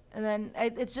 like, And then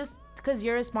it's just because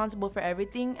you're responsible for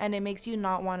everything, and it makes you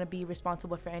not want to be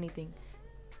responsible for anything.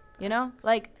 You know,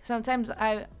 like sometimes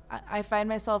I find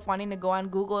myself wanting to go on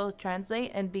Google Translate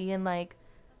and being like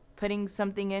putting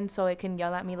something in so it can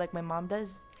yell at me like my mom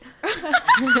does.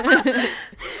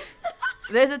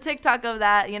 There's a TikTok of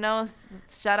that, you know.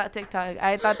 Shout out TikTok.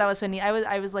 I thought that was funny.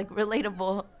 I was like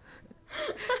relatable.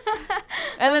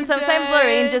 And then sometimes dead.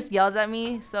 Lorraine just yells at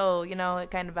me, so you know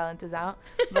it kind of balances out.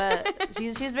 But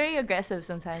she's very aggressive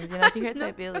sometimes. You know, she hurts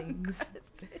my feelings.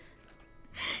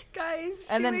 Guys,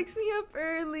 she And then- wakes me up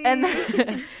early. And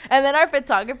then, and then our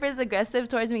photographer is aggressive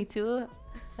towards me too,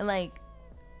 and like,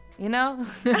 you know,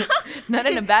 not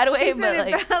in a bad way, She but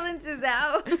said like it balances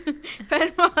out.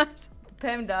 PEMDAS.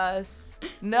 PEMDAS.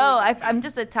 No, I'm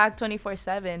just attacked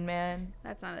 24/7, man.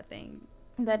 That's not a thing.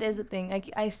 That is a thing.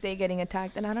 I stay getting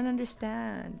attacked, and I don't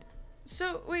understand.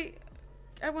 So wait,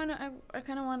 I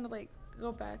kind of want to like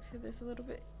go back to this a little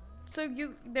bit. So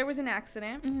there was an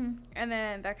accident, Mm-hmm. and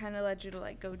then that kind of led you to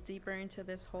like go deeper into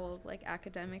this whole like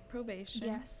academic probation.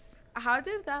 Yes. How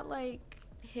did that like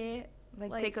hit?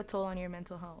 Like, Like- take a toll on your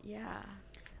mental health. Yeah.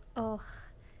 Oh,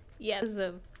 yeah, it was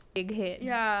a big hit.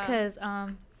 Yeah. Because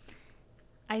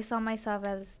I saw myself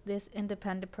as this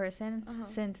independent person Uh-huh.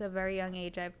 since a very young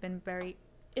age. I've been very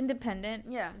independent.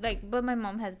 Yeah. Like, but my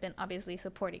mom has been obviously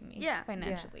supporting me. Yeah.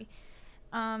 Financially.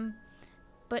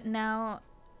 But now,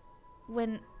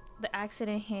 when the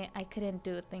accident hit, I couldn't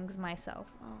do things myself.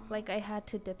 Oh. Like, I had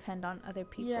to depend on other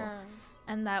people. Yeah.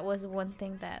 And that was one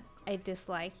thing that I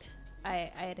disliked.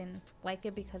 I didn't like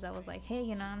it because I was like, hey,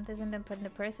 you know, I'm this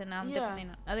independent person. Now I'm Yeah. depending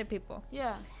on other people.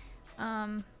 Yeah.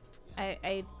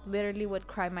 I literally would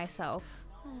cry myself.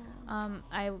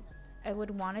 I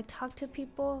would want to talk to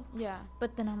people, Yeah.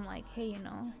 but then I'm like, hey, you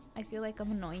know, I feel like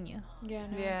I'm annoying you. Yeah.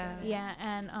 No, I Yeah. get it. Yeah,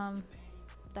 and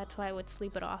that's why I would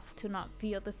sleep it off to not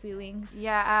feel the feelings.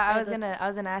 Yeah, I As was a- gonna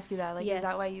ask you that. Like, Yes. is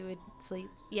that why you would sleep?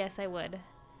 Yes, I would.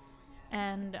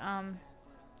 And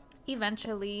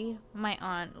eventually, my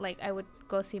aunt, like, I would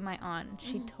go see my aunt.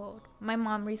 She told my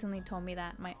mom recently told me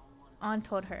that my aunt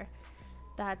told her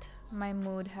that my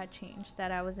mood had changed,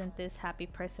 that I wasn't this happy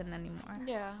person anymore.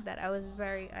 Yeah. That I was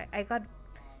I got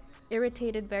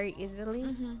irritated very easily.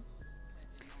 Mm-hmm.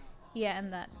 Yeah,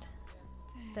 and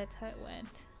that's how it went.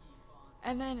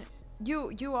 And then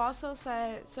you also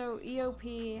said, so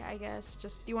EOP, I guess,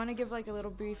 just do you want to give like a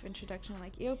little brief introduction on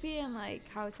like EOP and like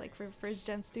how it's like for first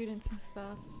gen students and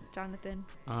stuff, Jonathan?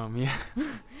 Yeah.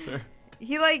 Sure.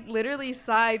 He like literally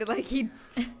sighed like he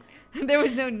there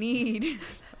was no need.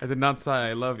 I did not sigh.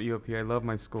 I love EOP. I love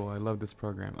my school. I love this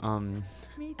program.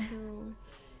 Me too.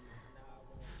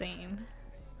 Same.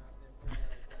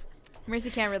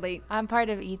 Mercy can't relate. I'm part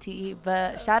of ETE,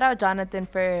 but shout out Jonathan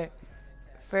for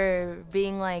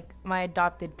being like my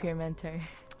adopted peer mentor.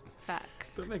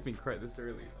 Facts. Don't make me cry this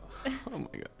early. Oh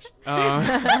my gosh.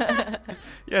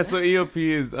 Yeah, so EOP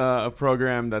is a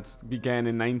program that's began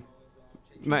in 1900s,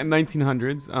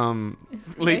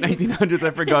 late 1900s.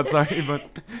 I forgot. Sorry, but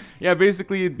yeah,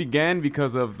 basically it began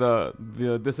because of the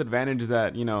disadvantages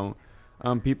that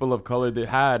people of color that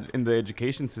had in the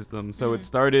education system. So it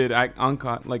started on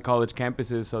college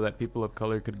campuses so that people of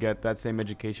color could get that same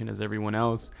education as everyone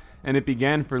else. And it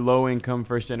began for low-income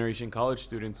first-generation college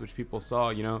students, which people saw.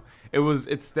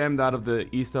 It stemmed out of the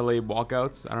East LA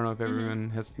walkouts. I don't know if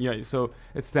everyone has. Yeah, so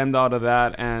it stemmed out of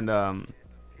that, and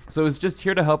so it's just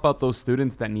here to help out those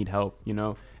students that need help.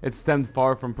 It stemmed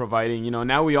far from providing.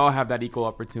 Now we all have that equal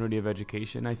opportunity of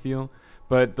education, I feel,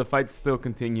 but the fight still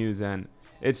continues, and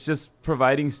it's just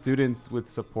providing students with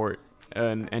support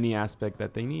in any aspect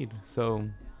that they need. So,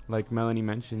 like Melanie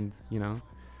mentioned,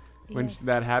 when Yes.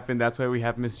 that happened, that's why we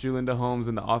have Miss Julinda Holmes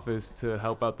in the office to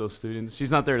help out those students.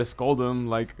 She's not there to scold them.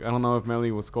 Like, I don't know if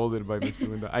Melanie was scolded by Miss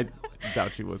Julinda. I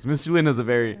doubt she was. Miss Julinda's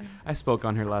I spoke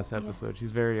on her last episode.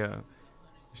 She's very,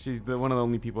 she's one of the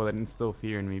only people that instill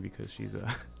fear in me because she's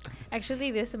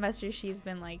Actually, this semester she's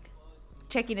been like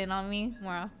checking in on me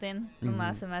more often than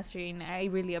last semester, and I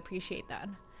really appreciate that.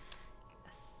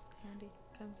 Andy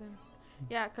comes in.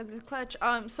 Yeah, because it's clutch.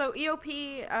 So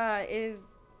EOP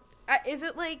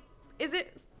is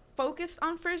it focused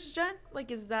on first gen?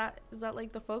 Like, is that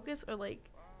like the focus, or like?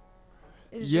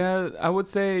 I would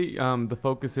say the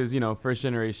focus is first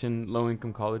generation low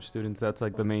income college students. That's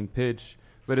like the main pitch,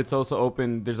 but it's also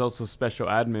open. There's also special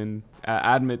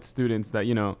admit students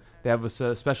that they have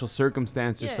a special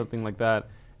circumstance or something like that.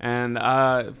 And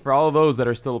for all of those that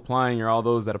are still applying, or all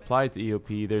those that apply to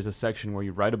EOP, there's a section where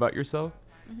you write about yourself.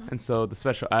 And so the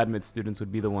special admit students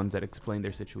would be the ones that explain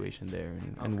their situation there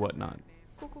and whatnot.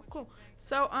 Cool.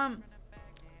 So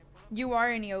you are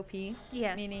an EOP,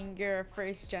 Yes. meaning you're a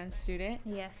first gen student.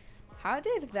 Yes. How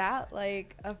did that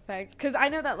like affect? Because I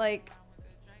know that like,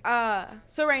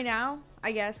 so right now,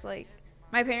 I guess like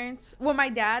my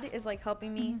dad is like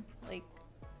helping me like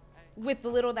with the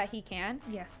little that he can,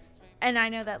 Yes. and I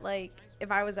know that like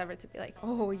if I was ever to be like,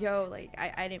 oh, yo, like,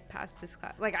 I didn't pass this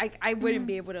class, like, I wouldn't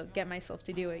be able to get myself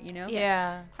to do it, you know?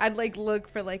 Yeah. I'd, like, look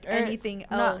for, like, anything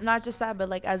else. Not just that, but,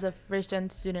 like, as a first-gen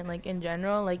student, like, in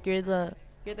general, like, you're the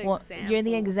example. You're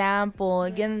the example.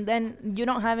 Again, then you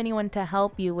don't have anyone to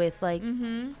help you with, like,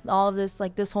 all of this,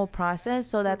 like, this whole process.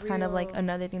 So that's kind of, like, real.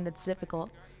 another thing that's difficult.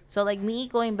 So, like, me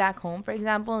going back home, for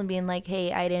example, and being like,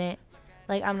 hey,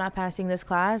 I'm not passing this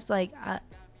class, like,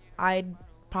 I'd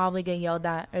probably get yelled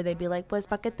at, or they'd be like, pues,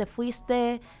 ¿pa qué te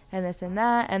fuiste? And this and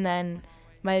that. And then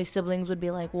my siblings would be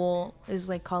like, well, is,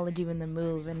 like, college even the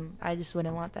move? And I just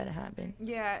wouldn't want that to happen.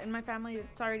 Yeah, in my family,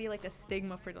 it's already, like, a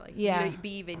stigma for, like, Yeah.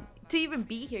 you to even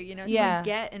be here, you know, to Yeah. like,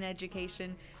 get an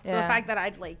education. So Yeah. the fact that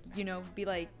I'd, like, you know, be,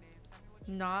 like,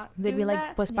 not They'd be doing like,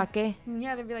 that, pues, ¿pa qué?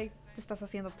 yeah, they'd be like, te estás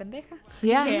haciendo pendeja.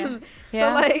 Yeah. Yeah. Yeah.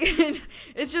 So, like,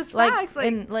 it's just like, facts.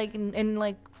 Like, in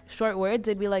like short words,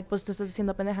 they'd be like, pues te estás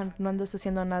haciendo pendeja, no andas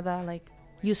haciendo nada like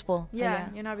useful. yeah,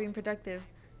 you're not being productive.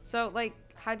 So, like,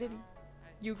 how did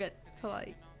you get to,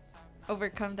 like,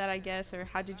 overcome that, I guess? Or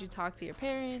how did you talk to your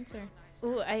parents? Or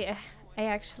Ooh, I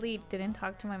actually didn't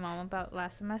talk to my mom about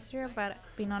last semester about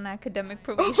being on academic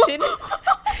probation.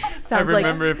 I Sounds like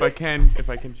remember if I can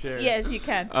share. Yes, you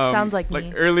can. Sounds like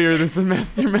me. Earlier this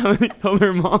semester, Melanie told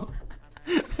her mom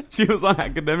she was on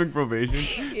academic probation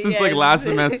since like Yes. last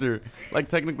semester. Like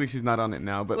technically she's not on it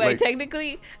now, but Well, like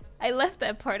technically, I left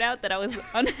that part out that I was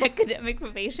on academic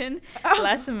probation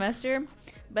last semester,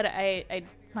 but I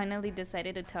finally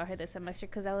decided to tell her this semester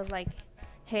because I was like,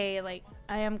 hey, like,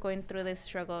 I am going through these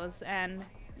struggles, and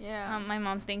yeah. my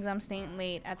mom thinks I'm staying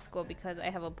late at school because I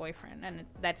have a boyfriend, and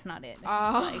that's not it.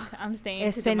 Oh. Like, I'm staying to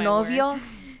ese do my novio. work.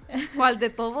 ¿Cuál de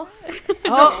todos?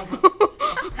 Oh,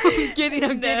 I'm kidding,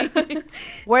 I'm No. kidding.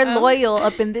 we're loyal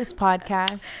up in this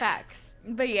podcast. Facts.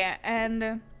 But yeah,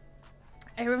 and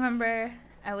I remember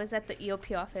I was at the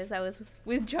EOP office. I was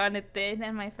with Jonathan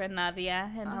and my friend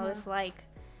Nadia, and I was like,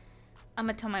 I'm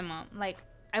gonna tell my mom. Like,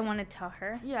 I want to tell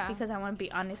her. Yeah. Because I want to be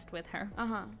honest with her.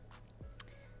 Uh-huh.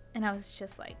 And I was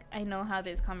just like, I know how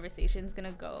this conversation's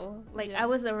gonna go. Like, Yeah. I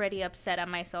was already upset at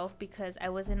myself because I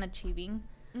wasn't achieving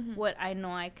Mhm. what I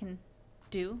know I can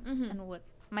do Mhm. and what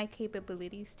my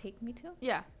capabilities take me to.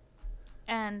 Yeah.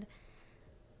 And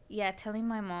yeah, telling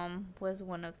my mom was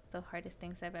one of the hardest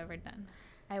things I've ever done.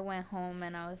 I went home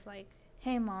and I was like,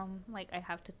 hey mom, like, I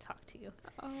have to talk to you.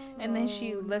 And then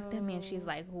she looked at me and she's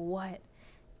like, what?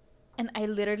 And I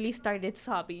literally started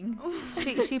sobbing.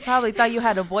 She probably thought you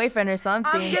had a boyfriend or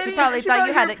something. She kidding. probably She thought thought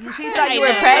you you had. were She thought you were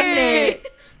pregnant. pregnant.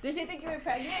 Did she think you were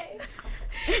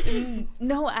pregnant?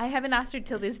 No, I haven't asked her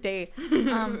till this day.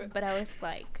 But I was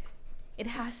like, it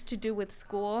has to do with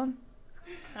school.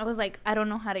 I was like, I don't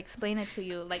know how to explain it to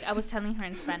you. Like, I was telling her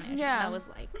in Spanish. Yeah. And I was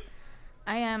like,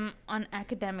 I am on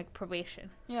academic probation.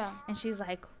 Yeah. And she's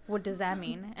like, what does that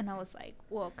mean? And I was like,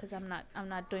 well, because I'm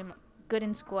not doing good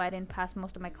in school. I didn't pass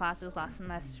most of my classes last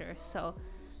semester. So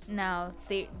now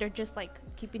they're just like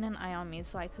keeping an eye on me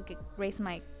so I could raise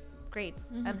my grades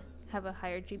and have a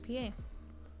higher GPA.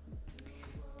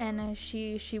 And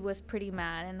she was pretty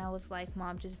mad, and I was like,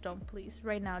 Mom, just don't, please,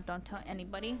 right now, don't tell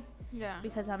anybody, Yeah.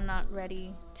 because I'm not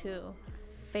ready to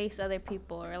face other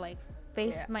people or like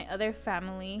face Yeah. my other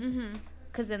family, Mhm.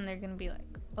 because then they're gonna be like,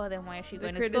 oh, then why is she The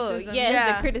going to school? criticism, Yes,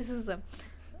 yeah. the criticism,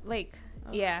 like,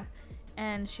 Oh. yeah.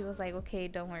 And she was like, okay,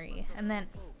 don't worry. And then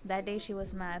that day she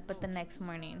was mad, but the next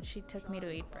morning she took me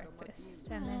to eat breakfast,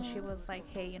 and then she was like,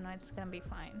 hey, you know, it's gonna be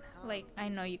fine. Like, I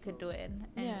know you could do it,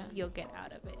 and Yeah. you'll get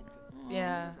out of it.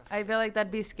 Yeah, I feel like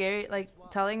that'd be scary. Like,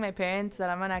 telling my parents that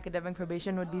I'm on academic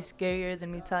probation would be scarier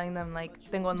than me telling them, like,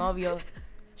 tengo novio.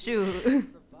 Shoot.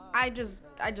 I just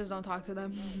don't talk to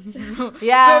them.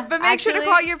 Yeah, But make sure to actually-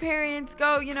 call your parents.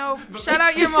 Go, you know, shout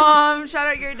out your mom, shout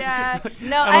out your dad.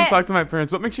 No, I don't talk to my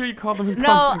parents, but make sure you call them and No,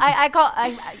 contact me. I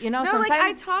call, you know, No, sometimes like,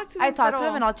 I talk to them. I talk to pero-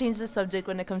 them and I'll change the subject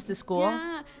when it comes to school.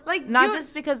 Yeah. Like, Not you-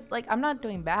 just because, like, I'm not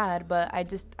doing bad, but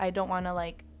I don't want to,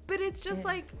 like, But it's just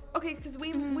Yeah. like, okay, because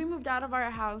we moved out of our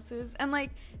houses, and like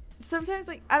sometimes,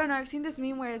 like, I don't know, I've seen this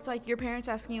meme where it's like your parents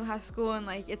asking you how's school, and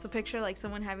like it's a picture like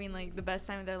someone having like the best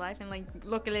time of their life, and like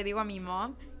lo que le digo a mi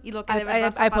mom y lo que de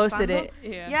verdad está I posted pasando.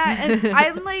 it. Yeah, and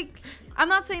I'm like, I'm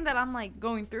not saying that I'm like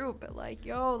going through it, but like,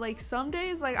 yo, like some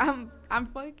days like I'm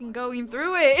fucking going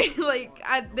through it. Like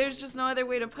there's just no other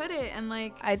way to put it, and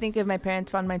like I think if my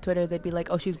parents found my Twitter, they'd be like,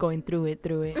 oh, she's going through it.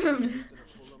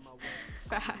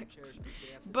 facts.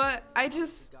 But I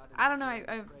don't know,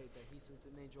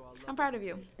 I'm proud of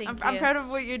you. I'm Thank you. proud of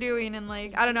what you're doing, and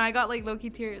like I don't know, I got like low-key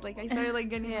tears. Like I started like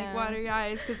getting Yeah. like watery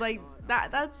eyes, because like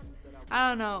that's I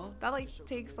don't know. That like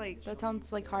takes like. That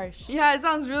sounds like harsh. Yeah, it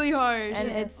sounds really harsh. And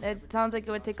it sounds like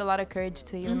it would take a lot of courage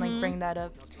to even like bring that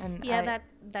up. And Yeah,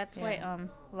 that's why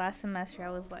last semester I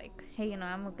was like, hey,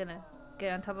 I'm gonna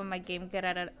get on top of my game, get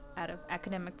out of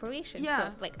academic probation. Yeah.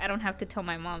 So like I don't have to tell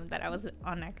my mom that I was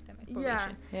on academic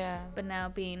probation. Yeah. But now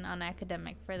being on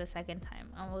academic for the second time,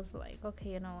 I was like,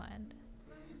 okay, you know what?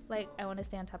 Like I want to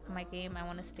stay on top of my game. I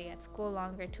want to stay at school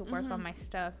longer to work on my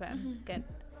stuff and get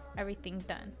everything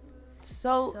done.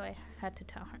 So I had to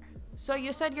tell her. So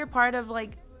you said you're part of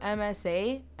like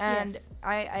MSA, and Yes.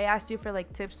 I asked you for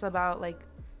like tips about like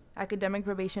academic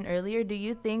probation earlier. Do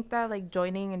you think that like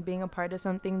joining and being a part of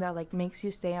something that like makes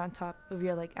you stay on top of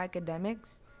your like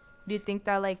academics, do you think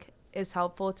that like is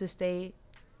helpful to stay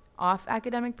off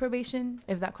academic probation?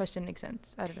 If that question makes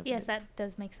sense. I don't know. Yes, that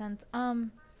does make sense.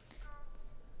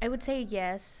 I would say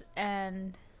yes,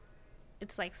 and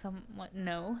it's like somewhat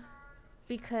no,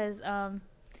 because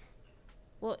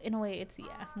well, in a way, it's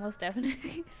yeah, most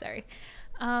definitely. Sorry,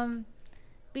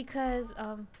 because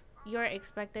you're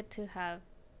expected to have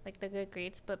like the good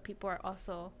grades, but people are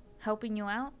also helping you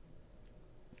out.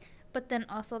 But then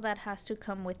also that has to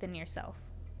come within yourself.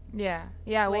 Yeah.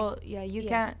 You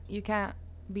can't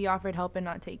be offered help and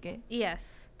not take it. Yes.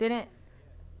 Didn't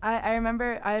I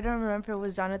remember, I don't remember if it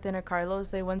was Jonathan or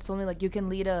Carlos, they once told me like you can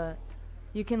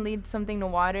lead something to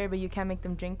water, but you can't make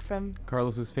them drink from.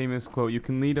 Carlos's famous quote: "You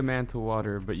can lead a man to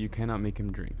water, but you cannot make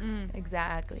him drink."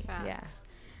 Exactly. Facts. Yeah.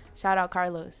 Shout out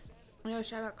Carlos. Yo,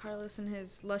 shout out Carlos and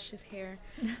his luscious hair.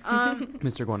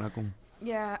 Mr. Guanaco.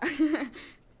 Yeah.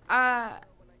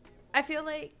 I feel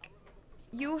like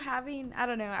you having, I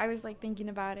don't know, I was like thinking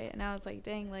about it and I was like,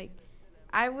 dang, like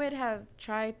I would have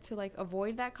tried to like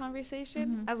avoid that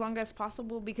conversation as long as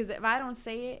possible, because if I don't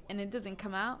say it and it doesn't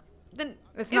come out, then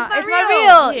It's not not real.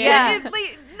 real. Yeah.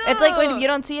 It's It's like when you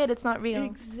don't see it, it's not real.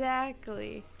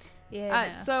 Exactly.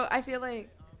 Yeah. So I feel like,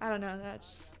 I don't know,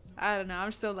 that's just, I don't know,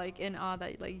 I'm still like in awe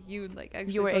that like you like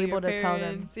actually You were told your able to tell them.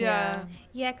 parents. Yeah.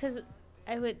 Yeah, because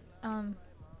I would, on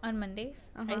Mondays,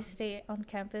 I Uh-huh. stay on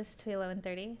campus till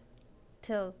 11:30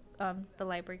 till the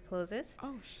library closes, Oh,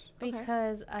 okay.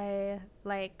 because I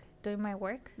like doing my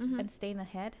work Mhm. and staying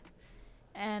ahead.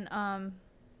 And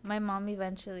my mom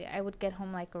eventually, I would get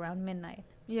home like around midnight.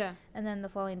 Yeah. And then the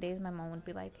following days, my mom would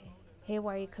be like, hey,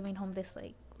 why are you coming home this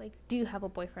late? Like, do you have a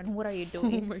boyfriend? What are you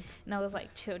doing? my- And I was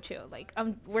like, chill. Like,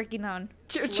 I'm working on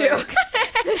Chill, work.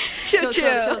 chill.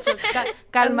 chill.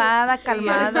 Calmada,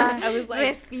 calmada. I was like,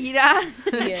 Respira.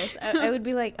 yes. I would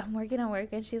be like, I'm working on work.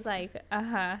 And she's like,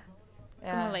 uh-huh.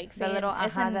 Yeah. Como like the saying, little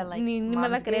 "Esa that like ni me la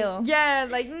moms give. creo." Yeah,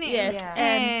 like, Yes. Yeah.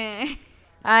 And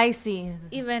I see.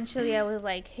 eventually I was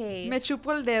like, hey. me chupo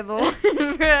el dedo.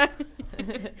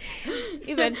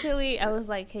 Eventually I was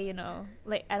like, hey,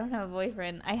 like, I don't have a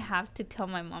boyfriend. I have to tell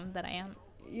my mom that I am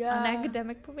on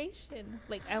academic probation.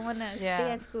 Like, I want to stay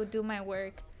at school, do my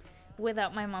work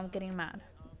without my mom getting mad.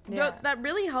 Yo, that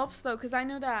really helps though, because I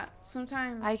know that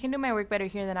sometimes I can do my work better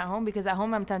here than at home, because at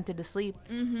home I'm tempted to sleep.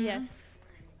 Yes.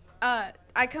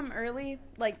 I come early,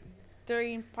 like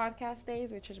during podcast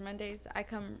days, which is Mondays. I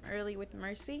come early with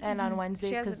Mercy, And on Wednesdays,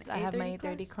 She has because an I have my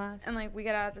 8:30 8:30 class. and like we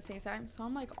get out at the same time. So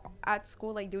I'm like at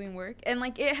school, like doing work, and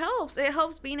like it helps. It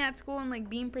helps being at school and like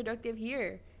being productive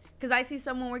here. Cause I see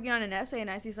someone working on an essay and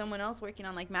I see someone else working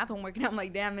on like math homework, and I'm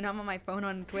like, damn, and I'm on my phone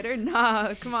on Twitter.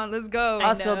 Nah, come on, let's go. I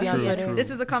I'll still know. be on True, Twitter. true.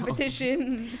 This is a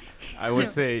competition. I would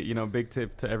say, big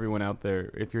tip to everyone out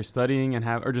there: if you're studying and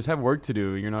just have work to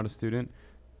do, you're not a student,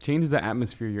 change the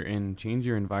atmosphere you're in, change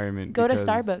your environment. Go to because-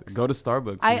 Starbucks. Go to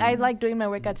Starbucks. I like doing my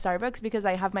work at Starbucks because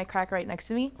I have my crack right next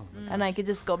to me, and I could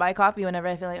just go buy coffee whenever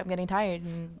I feel like I'm getting tired.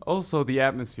 And Also, the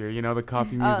atmosphere, the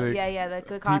coffee music.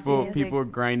 the coffee music. People are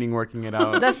grinding, working it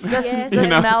out. the Yes. You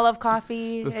know? smell of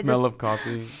coffee. The it smell just- of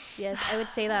coffee. Yes, I would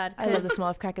say that. I love the 'cause smell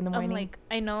of crack in the I'm morning. like,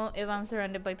 I know if I'm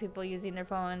surrounded by people using their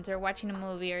phones or watching a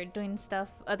movie or doing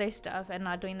other stuff and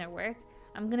not doing their work,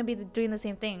 I'm going to be doing the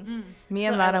same thing. Me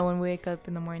and so I Lara don't- when we wake up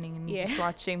in the morning and Yeah. just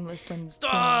watch Shameless and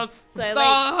Stop. So I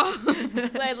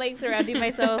Stop. so I like surrounding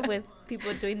myself with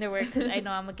people doing their work because I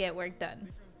know I'm going to get work done.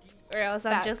 Or else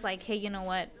I'm Facts. just like, hey, you know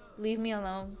what? Leave me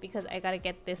alone because I got to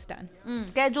get this done.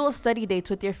 Schedule study dates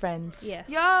with your friends. Yes.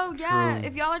 Yo, yeah. True.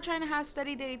 If y'all are trying to have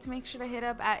study dates, make sure to hit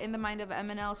up at In the Mind of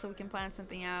MNL so we can plan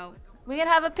something out. We can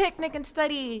have a picnic and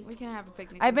study. We can have a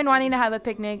picnic. I've been wanting to have a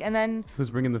picnic, and then Who's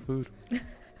bringing the food?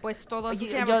 Pues todos we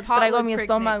yo can have a traigo potluck mi picnic.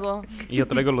 estómago. Y yo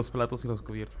traigo los platos y los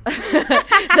cubiertos.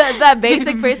 That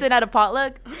basic person at a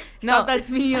potluck. Stop, that's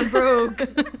me. I'm broke.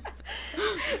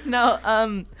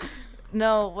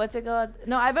 No, what's it called?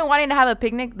 No, I've been wanting to have a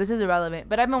picnic. This is irrelevant,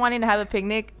 but I've been wanting to have a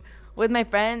picnic with my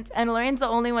friends, and Lauren's the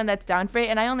only one that's down for it,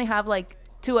 and I only have like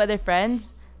 2 other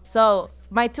friends So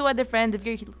my 2 other friends, if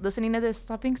you're listening to this,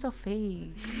 stop being so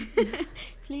fake.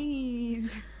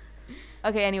 Please.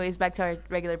 Okay, anyways, back to our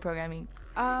regular programming.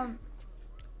 I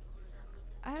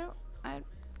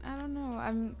don't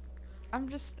know. I'm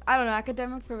just, I don't know.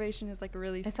 Academic probation is like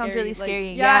really. It scary. sounds really Like,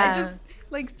 scary, Yeah. yeah. It just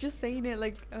like just saying it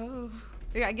like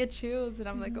like, I get chills and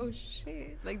I'm like, oh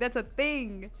shit, like that's a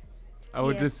thing. I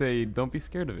would Yeah. just say, don't be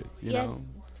scared of it. You Yeah. know.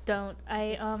 Don't.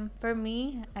 For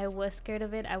me, I was scared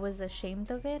of it. I was ashamed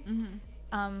of it.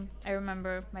 Mm-hmm. I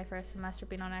remember my first semester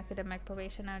being on academic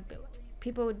probation.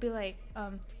 People would be like,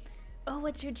 oh,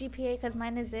 what's your GPA? Because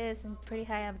mine is this, and pretty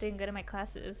high. I'm doing good in my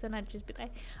classes, and I'd just be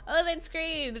like, oh, that's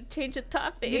great. Change the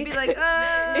topic. You'd be like,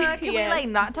 can we Yes. like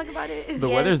not talk about it? The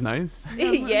Yes. weather's nice.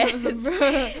 Yes.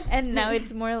 And now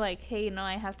it's more like, hey, no,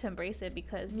 I have to embrace it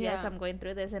because yes, Yeah. I'm going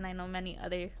through this, and I know many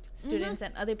other students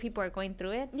and other people are going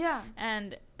through it, Yeah.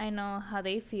 and I know how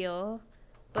they feel,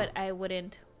 but I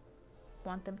wouldn't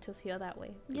want them to feel that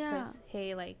way. Because, Yeah.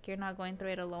 hey, like, you're not going through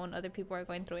it alone. Other people are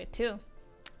going through it too.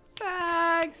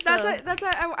 Facts. So- That's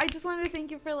why I just wanted to thank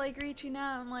you for like reaching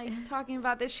out and like talking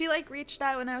about this. She like reached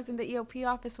out when I was in the EOP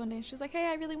office one day and she was like, hey,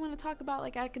 I really want to talk about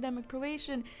like academic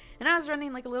probation. And I was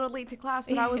running like a little late to class,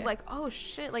 but I was Yeah. like, oh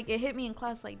shit, like it hit me in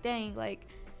class, like dang, like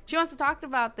she wants to talk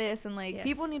about this and like Yes.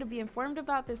 people need to be informed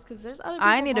about this because there's other people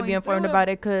I need to be going informed through about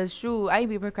it because, shoot, I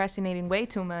be procrastinating way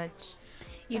too much.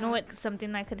 You know what? Facts.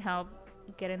 Something that could help,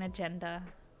 get an agenda.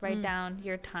 Write Mm. down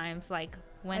your times, like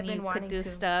when I've been you wanting could do to.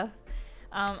 stuff.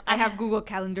 I have Google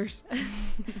calendars.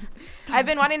 I've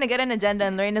been wanting to get an agenda,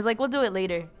 and Lorraine is like, we'll do it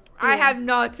later. I have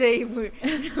not saved. For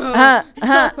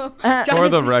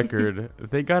the record,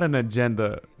 they got an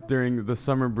agenda during the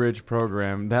summer bridge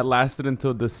program that lasted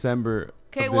until December.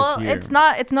 Okay, of well, this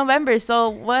year. it's November, so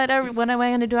what am I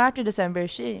going to do after December?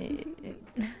 Shit.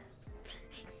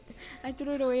 I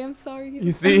threw it away. I'm sorry.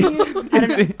 You see?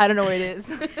 I don't know where it is.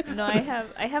 No,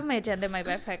 I have my agenda in my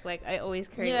backpack. Like I always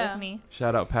carry it Yeah. with me.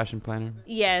 Shout out Passion Planner.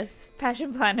 Yes,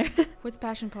 Passion Planner. What's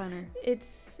Passion Planner? It's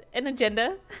an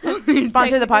agenda.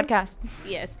 Sponsor the Technically. podcast.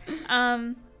 Yes.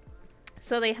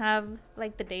 So they have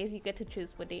like the days you get to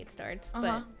choose what day it starts, Uh-huh.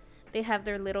 but they have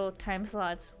their little time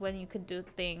slots when you could do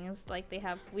things. Like they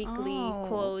have weekly Oh,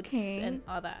 quotes okay. and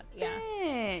all that. Yeah,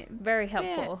 Yeah. very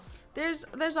helpful. There's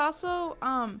also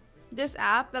this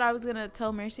app that I was gonna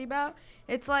tell Mercy about.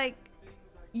 It's like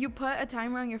you put a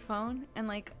timer on your phone and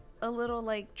like a little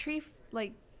like tree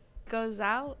like goes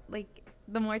out like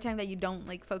the more time that you don't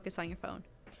like focus on your phone.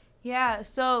 Yeah,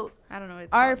 so I don't know what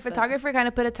it's our called, but- photographer kind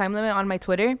of put a time limit on my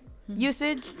Twitter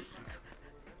usage.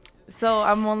 So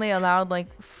I'm only allowed like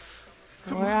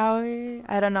 4 hours.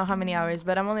 I don't know how many hours,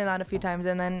 but I'm only allowed a few times.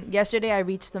 And then yesterday I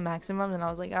reached the maximum and I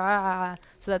was like,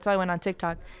 so that's why I went on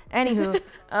TikTok. Anywho,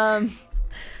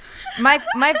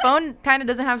 my phone kind of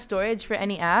doesn't have storage for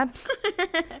any apps.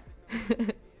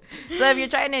 So if you're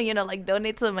trying to, like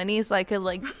donate some money so I could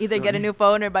like either get a new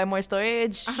phone or buy more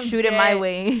storage, I'm shoot it my dead.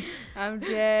 way. I'm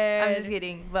dead. I'm just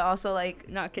kidding, but also like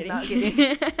Not kidding. Not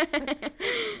kidding.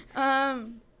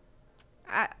 I'm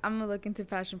gonna look into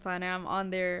Passion Planner. I'm on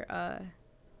their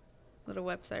little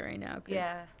website right now. 'Cause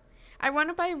yeah. I want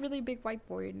to buy a really big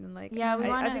whiteboard and like Yeah, we I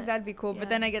wanna- think that'd be cool. But yeah.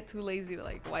 then I get too lazy to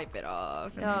like wipe it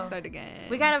off and No. like, start again.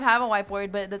 We kind of have a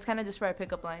whiteboard, but that's kind of just for our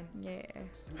pickup line. Yeah.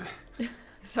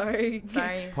 Sorry.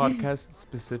 Sorry. Podcast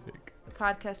specific.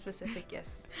 Podcast specific,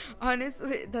 yes.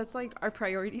 Honestly, that's like our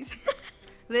priorities.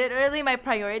 Literally, my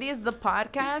priority is the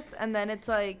podcast, and then it's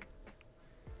like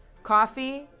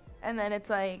coffee, and then it's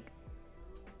like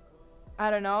I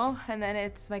don't know, and then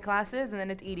it's my classes, and then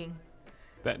it's eating.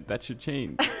 That should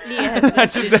change. Yes,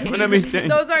 That should definitely change.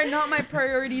 Those are not my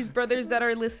priorities, brothers that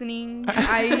are listening.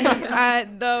 I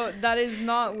though that is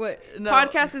not what No.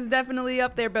 podcast is definitely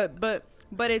up there, but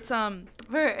it's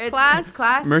It's Class?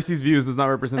 class. Mercy's views does not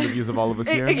represent the views of all of us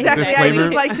here. exactly. Disclaimer. I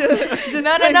just like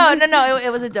to. No.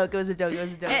 It was a joke. It was a joke.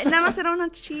 Nada más era un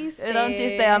chiste. Era un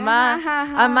chiste.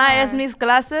 Ama es mis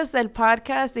clases, el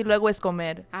podcast, y luego es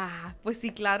comer. Ah, pues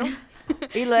sí, claro.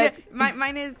 Y luego. Yeah,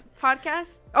 mine is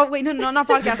podcast. Oh wait, no, not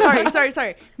podcast.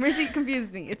 Sorry. Mercy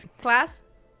confused me. It's class,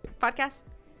 podcast,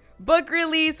 book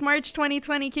release March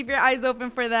 2020. Keep your eyes open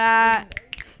for that.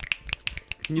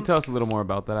 Can you tell us a little more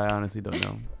about that? I honestly don't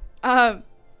know.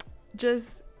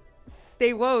 Just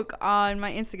stay woke on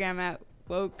my Instagram at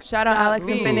woke. Shout out Alex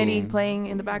me. Infinity playing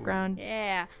in the background.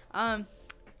 Yeah.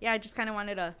 Yeah. I just kind of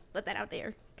wanted to let that out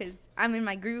there because I'm in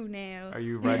my groove now. Are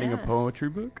you writing a Yeah. poetry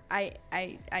book? I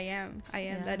am.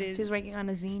 Yeah, That is. She's working on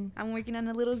a zine. I'm working on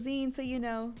a little zine,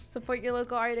 so support your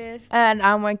local artists. And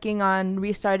I'm working on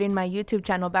restarting my YouTube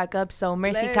channel back up. So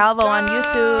Mercy Let's Calvo on go.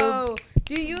 YouTube.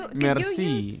 Do you Merci.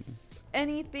 use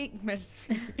anything?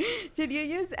 Merci. Did you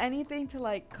use anything to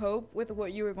like cope with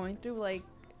what you were going through, like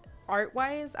art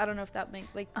wise? I don't know if that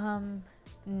makes like.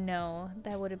 No,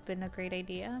 that would have been a great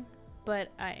idea, but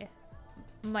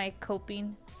my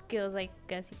coping skills, I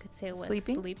guess you could say, was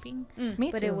Sleeping?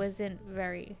 Me but too. it wasn't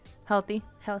very Healthy.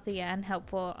 healthy and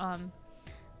helpful.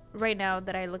 Right now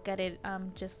that I look at it,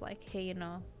 I'm just like, hey,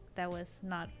 that was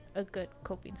not a good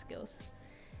coping skills.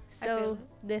 So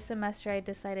this semester I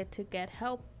decided to get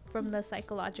help from the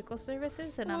psychological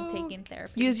services, and I'm taking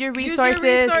therapy. Use your Use your resources.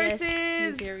 resources. Yes,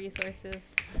 use your resources.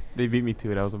 They beat me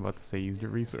to it. I was about to say use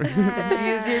your resources.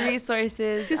 Use your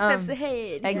resources. 2 steps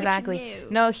ahead. Exactly.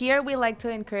 No, here we like to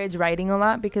encourage writing a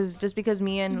lot because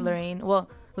me and Lorraine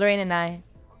and I,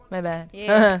 my bad.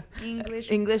 Yeah. English.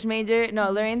 English major. No,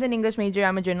 Lorraine's an English major.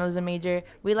 I'm a journalism major.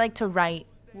 We like to write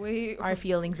Wait. our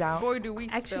feelings out. Boy, do we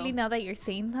Actually, spill. now that you're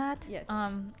saying that, Yes.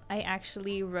 I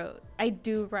actually wrote. I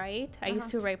do write. I used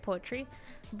to write poetry,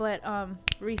 but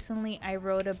recently I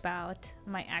wrote about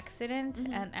my accident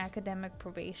and academic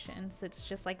probation. So it's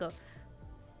just like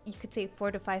you could say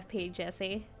 4 to 5 page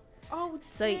essay. Oh,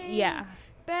 So yeah,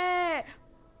 Bet.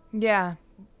 Yeah.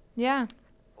 Yeah.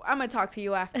 I'm gonna talk to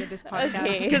you after this podcast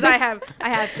Okay. because I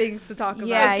have things to talk about.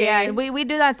 Yeah, Okay. yeah. We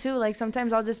do that too. Like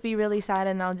sometimes I'll just be really sad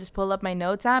and I'll just pull up my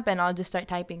notes app and I'll just start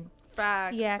typing.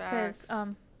 Facts. yeah, because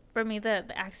facts. for me the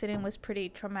accident was pretty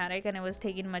traumatic and it was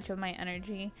taking much of my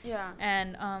energy. Yeah.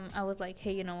 And I was like,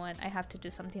 hey, you know what? I have to do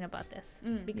something about this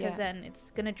because Yeah. then it's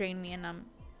gonna drain me, and I'm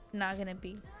not gonna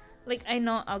be like, I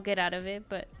know I'll get out of it,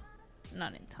 but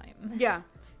not in time. Yeah.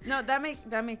 No, that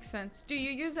makes sense. Do you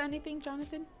use anything,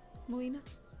 Jonathan Molina?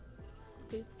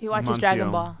 He watches Dragon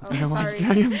Mancio. Ball. Oh, I watch sorry.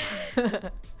 Dragon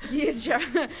Yes,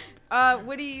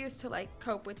 what do you use to like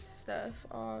cope with stuff?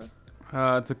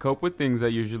 To cope with things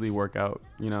that usually work out,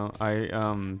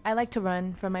 I like to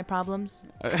run from my problems.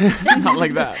 not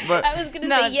like that, but I was gonna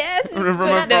No. say yes. From but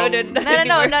my no, problems.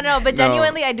 No. But No.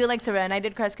 genuinely, I do like to run. I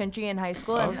did cross country in high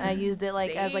school, and Okay. I used it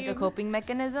like as like a Same. coping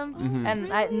mechanism. Mhm.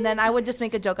 And then I would just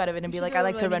make a joke out of it and be You like, should I do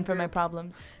a like to run running from my group.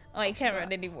 problems. Oh, I can't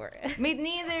run anymore. Me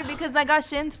neither, because I got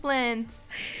shin splints.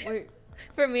 Wait,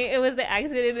 For me, it was the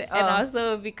accident, and Oh.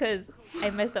 also because I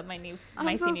messed up my knee.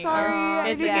 My I'm so senior sorry. year. I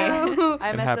It's didn't okay. know. I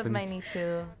It messed up my happens. knee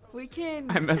too. We can.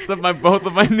 I messed up both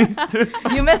of my knees too.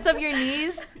 You messed up your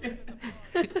knees?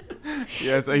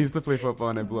 Yes, I used to play football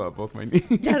and I blew up both my knees.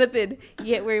 Jonathan,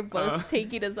 yet we're both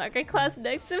taking a soccer class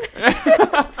next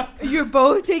semester. You're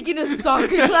both taking a soccer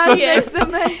class Yes. next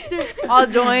semester. I'll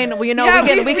join. We Yeah,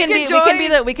 we can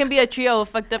join. be a trio of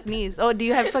fucked up knees. Oh, do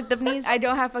you have fucked up knees? I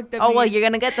don't have fucked up. Oh well, knees. you're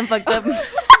gonna get them fucked up.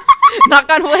 Knock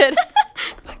on wood.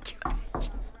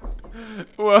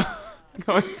 Well,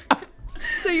 going-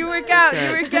 So you work out. You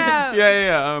Okay. work out.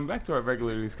 yeah. Back to our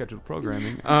regularly scheduled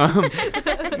programming.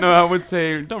 No, I would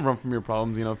say don't run from your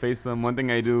problems. Face them. One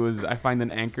thing I do is I find an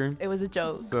anchor. It was a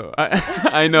joke. So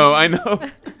I know.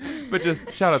 But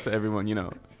just shout out to everyone,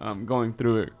 going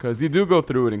through it, because you do go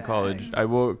through it in college. Thanks. I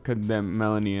will condemn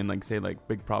Melanie and say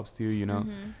big props to you, Mhm.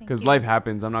 because life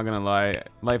happens. I'm not gonna lie,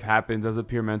 life happens. As a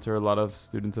peer mentor, a lot of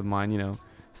students of mine,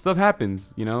 stuff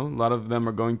happens. A lot of them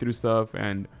are going through stuff,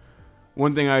 and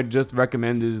one thing I just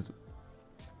recommend is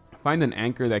find an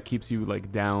anchor that keeps you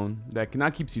down. That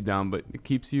not keeps you down, but it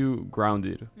keeps you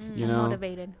grounded.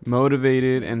 Motivated.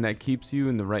 Motivated, and that keeps you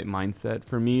in the right mindset.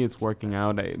 For me, it's working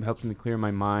out. It helps me clear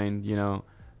my mind.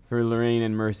 For Lorraine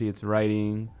and Mercy, it's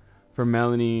writing. For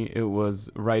Melanie, it was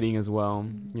writing as well.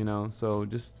 So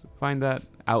just find that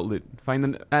outlet.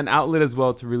 Find an outlet as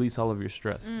well to release all of your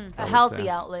stress. Mm. I A would healthy say.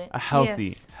 outlet. A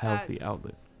healthy Facts.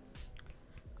 outlet.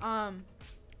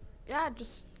 Yeah,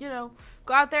 just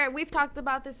go out there. We've talked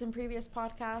about this in previous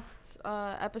podcasts,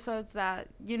 episodes, that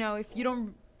if you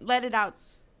don't let it out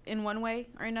in one way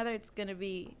or another, it's gonna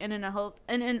be in an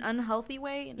unhealthy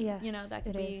way. And, Yes, that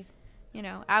could it be is.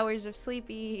 hours of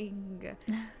sleeping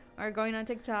or going on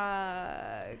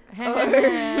TikTok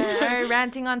Or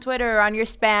ranting on Twitter or on your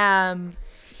spam.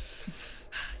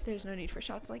 There's no need for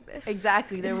shots like this.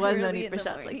 Exactly. There It's was no early need in for the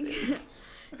shots like morning. this.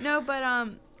 No, but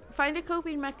find a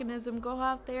coping mechanism. Go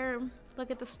out there, look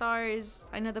at the stars.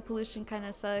 I know the pollution kind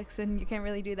of sucks and you can't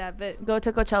really do that, but Go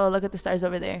to Coachella, look at the stars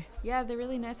over there. yeah, they're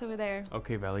really nice over there.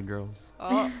 Okay, Valley Girls.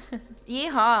 Oh.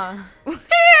 Yeehaw. Ew!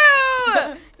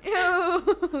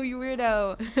 Ew! You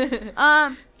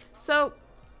weirdo. So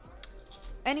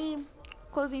any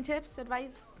closing tips,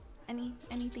 advice,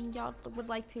 anything y'all would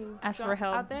like to Ask for drop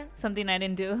help. out there? Something I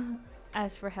didn't do.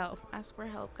 Ask for help. Ask for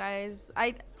help, guys.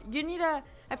 I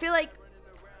feel like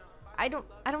I don't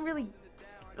really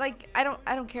I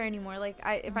don't care anymore.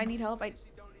 If I need help,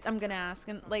 I'm gonna ask.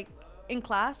 And in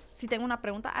class, si tengo una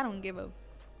pregunta,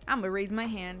 I I'm gonna raise my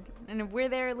hand. And if we're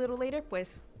there a little later,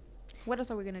 pues, what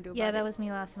else are we gonna do? Yeah, about that it? was me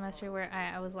last semester where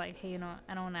I was like, hey,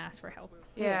 I don't want to ask for help.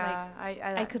 Yeah,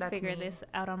 I could that's figure me. this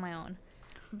out on my own.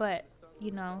 But,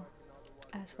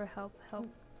 ask for help.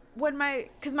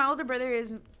 Because my older brother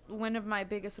is one of my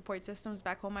biggest support systems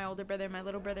back home. My older brother, my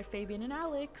little brother Fabian, and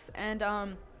Alex. And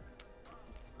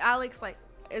Alex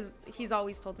he's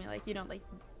always told me like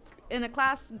in a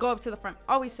class, go up to the front,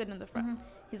 always sit in the front. Mm-hmm.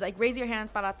 He's like, raise your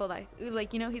hand para toda.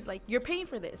 Like, he's like, you're paying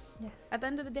for this. Yes. At the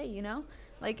end of the day,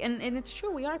 like, and it's true,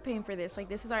 we are paying for this. Like,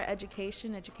 this is our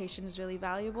education. Education is really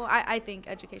valuable. I think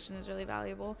education is really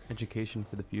valuable. Education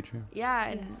for the future. Yeah,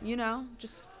 and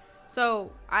just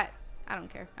so I don't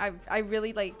care. I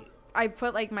really like, I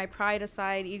put like my pride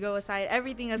aside, ego aside,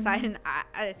 everything aside, and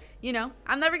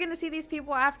I'm never gonna see these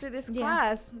people after this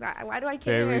class. Why do I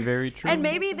care? Very, very true. And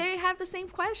maybe they have the same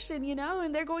question,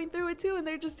 and they're going through it too, and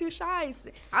they're just too shy.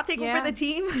 I'll take one for the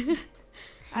team.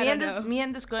 Me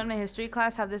and this girl in my history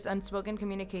class have this unspoken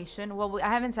communication. Well, I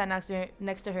haven't sat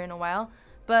next to her in a while,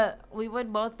 but we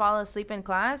would both fall asleep in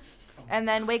class and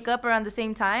then wake up around the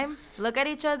same time, look at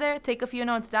each other, take a few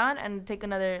notes down, and take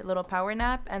another little power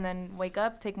nap, and then wake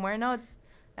up, take more notes,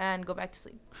 and go back to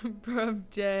sleep. Bro,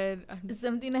 Jed.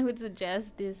 Something I would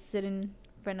suggest is sit in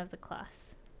front of the class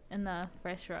in the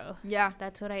fresh row. Yeah.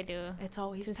 That's what I do. It's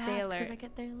always To stay alert. because I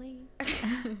get there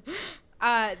late.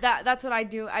 That's what I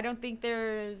do. I don't think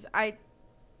there's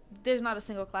not a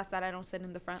single class that I don't sit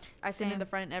in the front. I sit in Same. the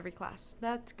front in every class.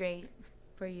 That's great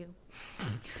for you.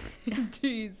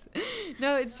 Jeez.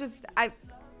 No, it's just I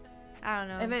don't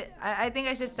know. I think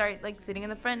I should start like sitting in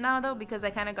the front now though, because I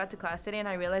kind of got to class today and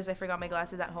I realized I forgot my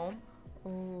glasses at home.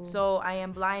 Ooh. So I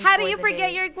am blind. How do for you the forget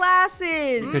day. your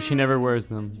glasses? Because she never wears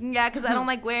them. Yeah, because I don't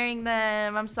like wearing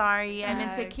them. I'm sorry. I'm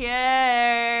Facts.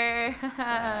 insecure.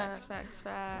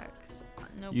 Facts.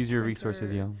 No Use your printer.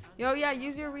 resources, yo. Yo, yeah,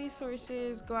 use your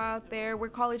resources. Go out there. We're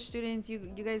college students. You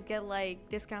guys get like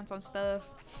discounts on stuff.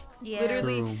 Yeah.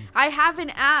 Literally. True. I have an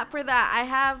app for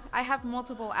that. I have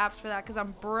multiple apps for that because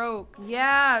I'm broke.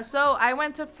 Yeah, so we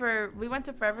went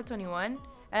to Forever 21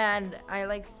 and I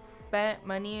like spent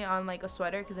money on like a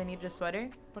sweater because I needed a sweater.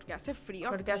 Porque hace frío.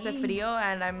 Porque hace aquí. frío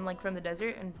and I'm like from the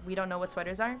desert and we don't know what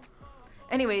sweaters are.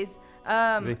 Anyways,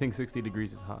 They think 60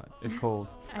 degrees is hot. It's cold.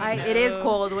 it is know.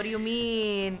 cold. What do you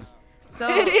mean? So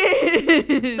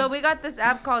It is. so we got this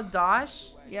app called Dosh.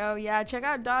 Yo, yeah, check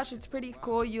out Dosh. It's pretty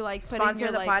cool. You like put in Sponsor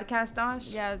your, the like, podcast, Dosh.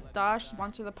 Yeah, Dosh,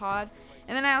 sponsor the pod.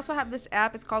 And then I also have this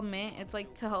app. It's called Mint. It's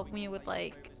like to help me with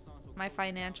like my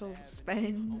financial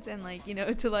spends and like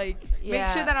to like make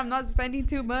sure that I'm not spending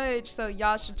too much. So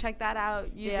y'all should check that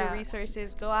out. Use your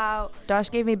resources. Go out. Dosh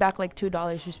gave me back like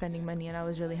 $2 for spending money and I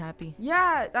was really happy.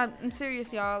 Yeah, I'm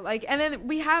serious, y'all. Like, and then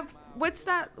we have what's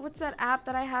that app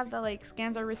that I have that like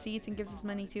scans our receipts and gives us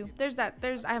money too? I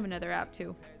have another app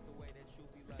too.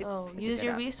 So It's a use good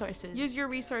your app. resources. Use your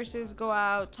resources. Go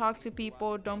out. Talk to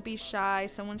people. Don't be shy.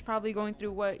 Someone's probably going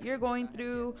through what you're going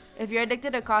through. If you're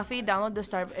addicted to coffee, download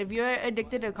the If you're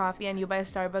addicted to coffee and you buy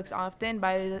Starbucks often,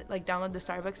 download the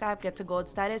Starbucks app, get to gold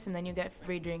status, and then you get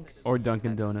free drinks. Or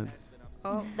Dunkin' Donuts.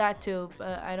 Oh, That too,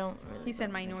 but I don't really. he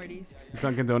said minorities.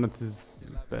 Dunkin' Donuts is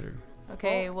better.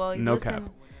 Okay, well, No listen. cap.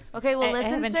 Okay, well, I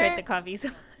listen, haven't sir. tried the coffee, so.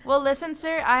 Well, listen,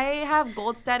 sir. I have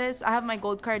gold status. I have my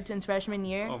gold card since freshman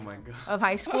year my god. of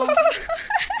high school.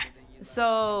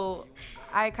 So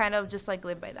I kind of just like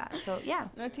live by that. So yeah.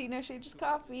 No tea, no shade, just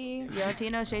coffee. Yo,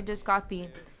 Tino, Shade just coffee.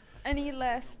 Any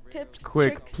last tips?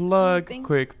 Quick tricks, plug, anything?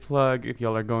 quick plug. If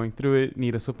y'all are going through it,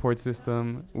 need a support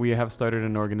system, we have started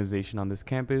an organization on this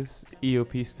campus,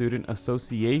 EOP Student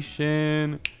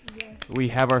Association. We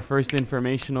have our first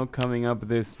informational coming up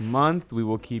this month. We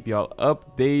will keep y'all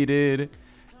updated.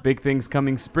 Big things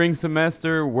coming spring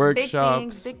semester,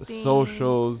 workshops, big things.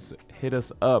 socials. Hit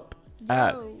us up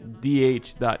at Yo.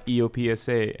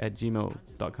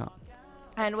 dh.eopsa@gmail.com.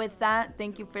 And with that,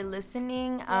 thank you for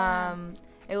listening. Yeah.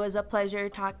 It was a pleasure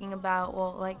talking about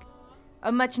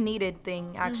a much needed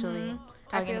thing actually. Mhm.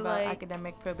 I Talking feel about like,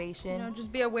 academic probation.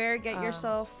 just be aware. Get Um,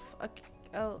 yourself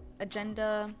a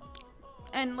agenda,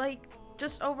 and like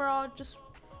just overall, just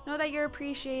know that you're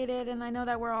appreciated. And I know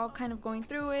that we're all kind of going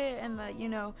through it, and that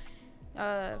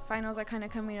finals are kind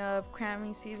of coming up.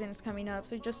 Cramming season is coming up,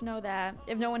 so just know that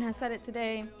if no one has said it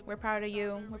today, we're proud of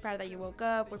you. We're proud that you woke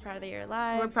up. We're proud that you're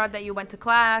alive. We're proud that you went to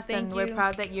class, Thank and we're you.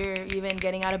 proud that you're even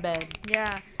getting out of bed.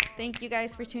 Yeah. Thank you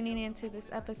guys for tuning in to this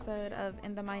episode of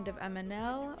In the Mind of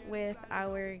MNL with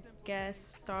our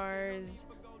guest stars.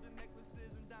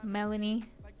 Melanie.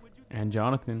 And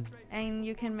Jonathan. And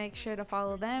you can make sure to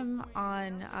follow them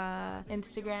on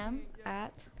Instagram.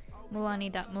 at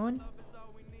Mulani.moon.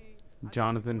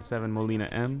 Jonathan 7 Molina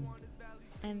M.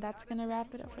 And that's gonna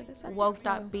wrap it up for this episode.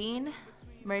 Woke.bean,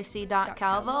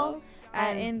 Mercy.calvo,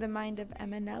 and In the Mind of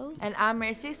MNL. And I'm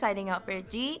Mercy, signing out for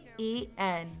GEN.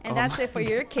 And that's it for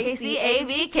your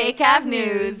KCAV KCAV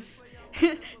News.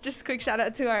 Just quick shout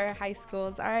out to our high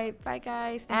schools. All right, bye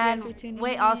guys. Thank you guys for tuning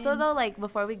wait, in. Also though, like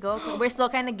before we go, we're still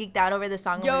kind of geeked out over the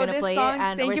song. Yo, we're gonna play song, it.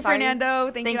 And thank we're you, sorry.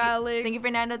 Fernando. Thank you, Alex. Thank you,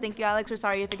 Fernando. Thank you, Alex. We're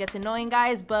sorry if it gets annoying,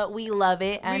 guys, but we love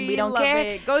it and we don't love care.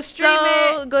 It. Go stream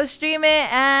it. Go stream it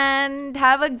and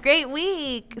have a great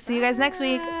week. See you guys next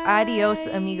week. Adios,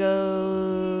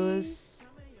 amigos.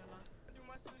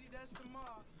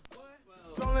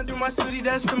 Rolling through my city,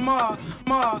 that's the mob.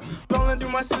 Rolling through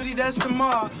my city, that's the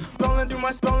mob. Rolling through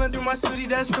my city,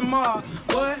 that's the mob.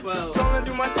 What? Rolling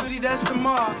through my city, that's the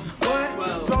mob.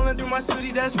 What? Rolling through my city,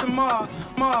 that's the mob.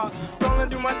 Rolling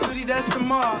through my city, that's the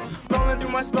mob. Rolling through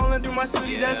my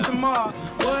city, that's the mob.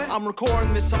 What? I'm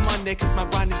recording this on Monday cause my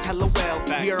grind is hella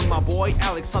well. Here my boy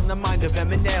Alex on the mind of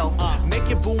MNL. Make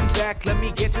it boom back, let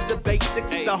me get to the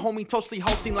basics. The homie totally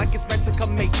hosting like it's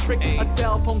Mexican Matrix. A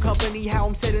cell phone company, how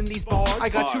I'm setting these bars. I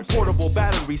got 2 portable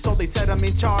batteries, so they said I'm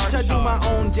in charge. I do my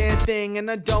own damn thing and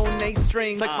I donate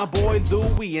strings. Like my boy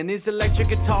Louie and his electric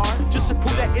guitar. Just to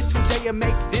prove that it's today and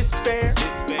make this fair.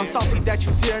 I'm salty that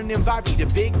you didn't invite me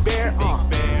to Big Bear.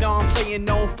 No, I'm playing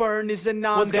no furnace and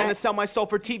non. Was gonna sell my soul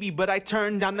for TV, but I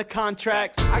turned down the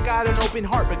contract. I got an open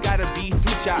heart, but gotta be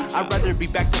trucha. I'd rather be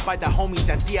backed up by the homies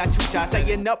at the Achucha.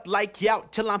 Staying up like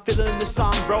yout till I'm feeling the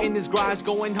song, bro. In this garage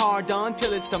going hard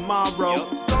until it's tomorrow.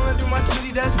 Rolling through my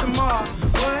city, that's the mob.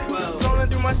 What? Rolling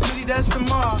through my city, that's the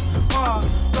mob.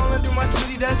 Rolling through my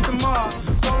city, that's the mob.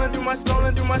 Rolling through my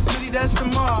city, that's the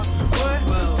mob.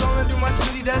 What? Rolling through my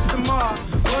city, that's the mob.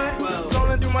 What?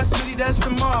 Rolling through my city, that's the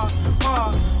mob.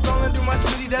 Rolling through my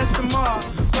city, that's the mob.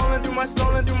 Rolling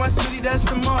through my city, that's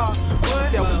the mob. What?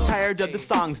 Said we tired of the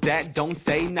songs that don't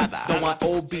say nada. Don't want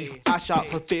old beef, I shot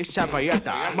for fish at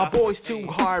Vallarta. My boy's too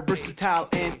hard, versatile,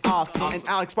 and awesome. And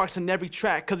Alex barks on every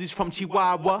track cause he's from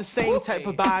Chihuahua. The same type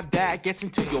of vibe that gets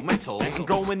into your mental. I'm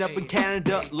growing up in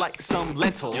Canada like some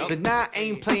lentils. And I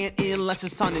ain't playing unless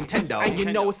it's on Nintendo. And you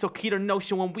know it's so Keto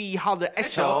Notion when we holler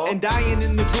Echo. And I ain't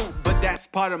in the group, but that's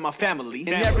part of my family.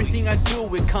 And everything I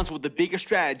do, it comes with a bigger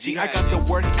strategy. I got the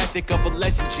work ethic of a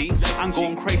legend, G. I'm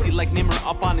going crazy like Nimmer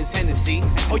up on his Hennessy.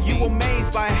 Are you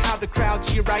amazed by how the crowd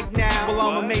cheer right now? Well,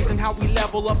 I'm amazed on how we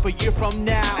level up a year from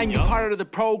now. And you're part of the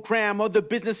program of the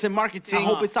business and marketing. I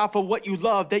hope it's off of what you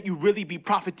love that you really be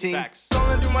profiting.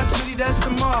 Rolling through my city, that's the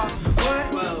mob.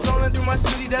 What? Rolling through my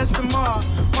city, that's the mob.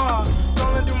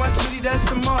 Rolling through my city, that's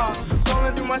the mob.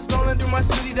 Rolling through my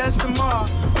city, that's the mob.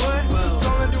 What?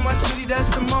 Rolling through my city, that's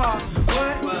the mob.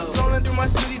 What? Rolling through my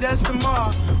city, that's the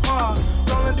mob.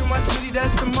 Rolling through my city,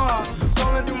 that's the mob.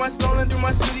 Rolling through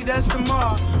my city, that's the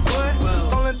mob.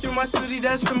 What? Rolling through my city,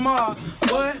 that's the mob.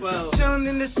 What? Chillin'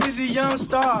 in the city, young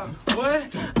star. What?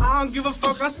 I don't give a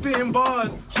fuck, I'm spitting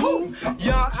bars. Woo!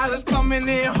 Young Alice coming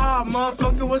in hard,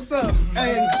 motherfucker, what's up?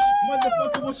 Hey,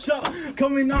 motherfucker, what's up?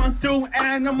 Coming on through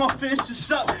and I'ma finish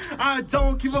this up. I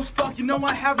don't give a fuck, you know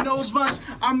I have no lunch.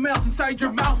 I melt inside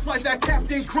your mouth like that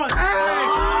Captain Crunch.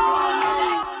 Hey!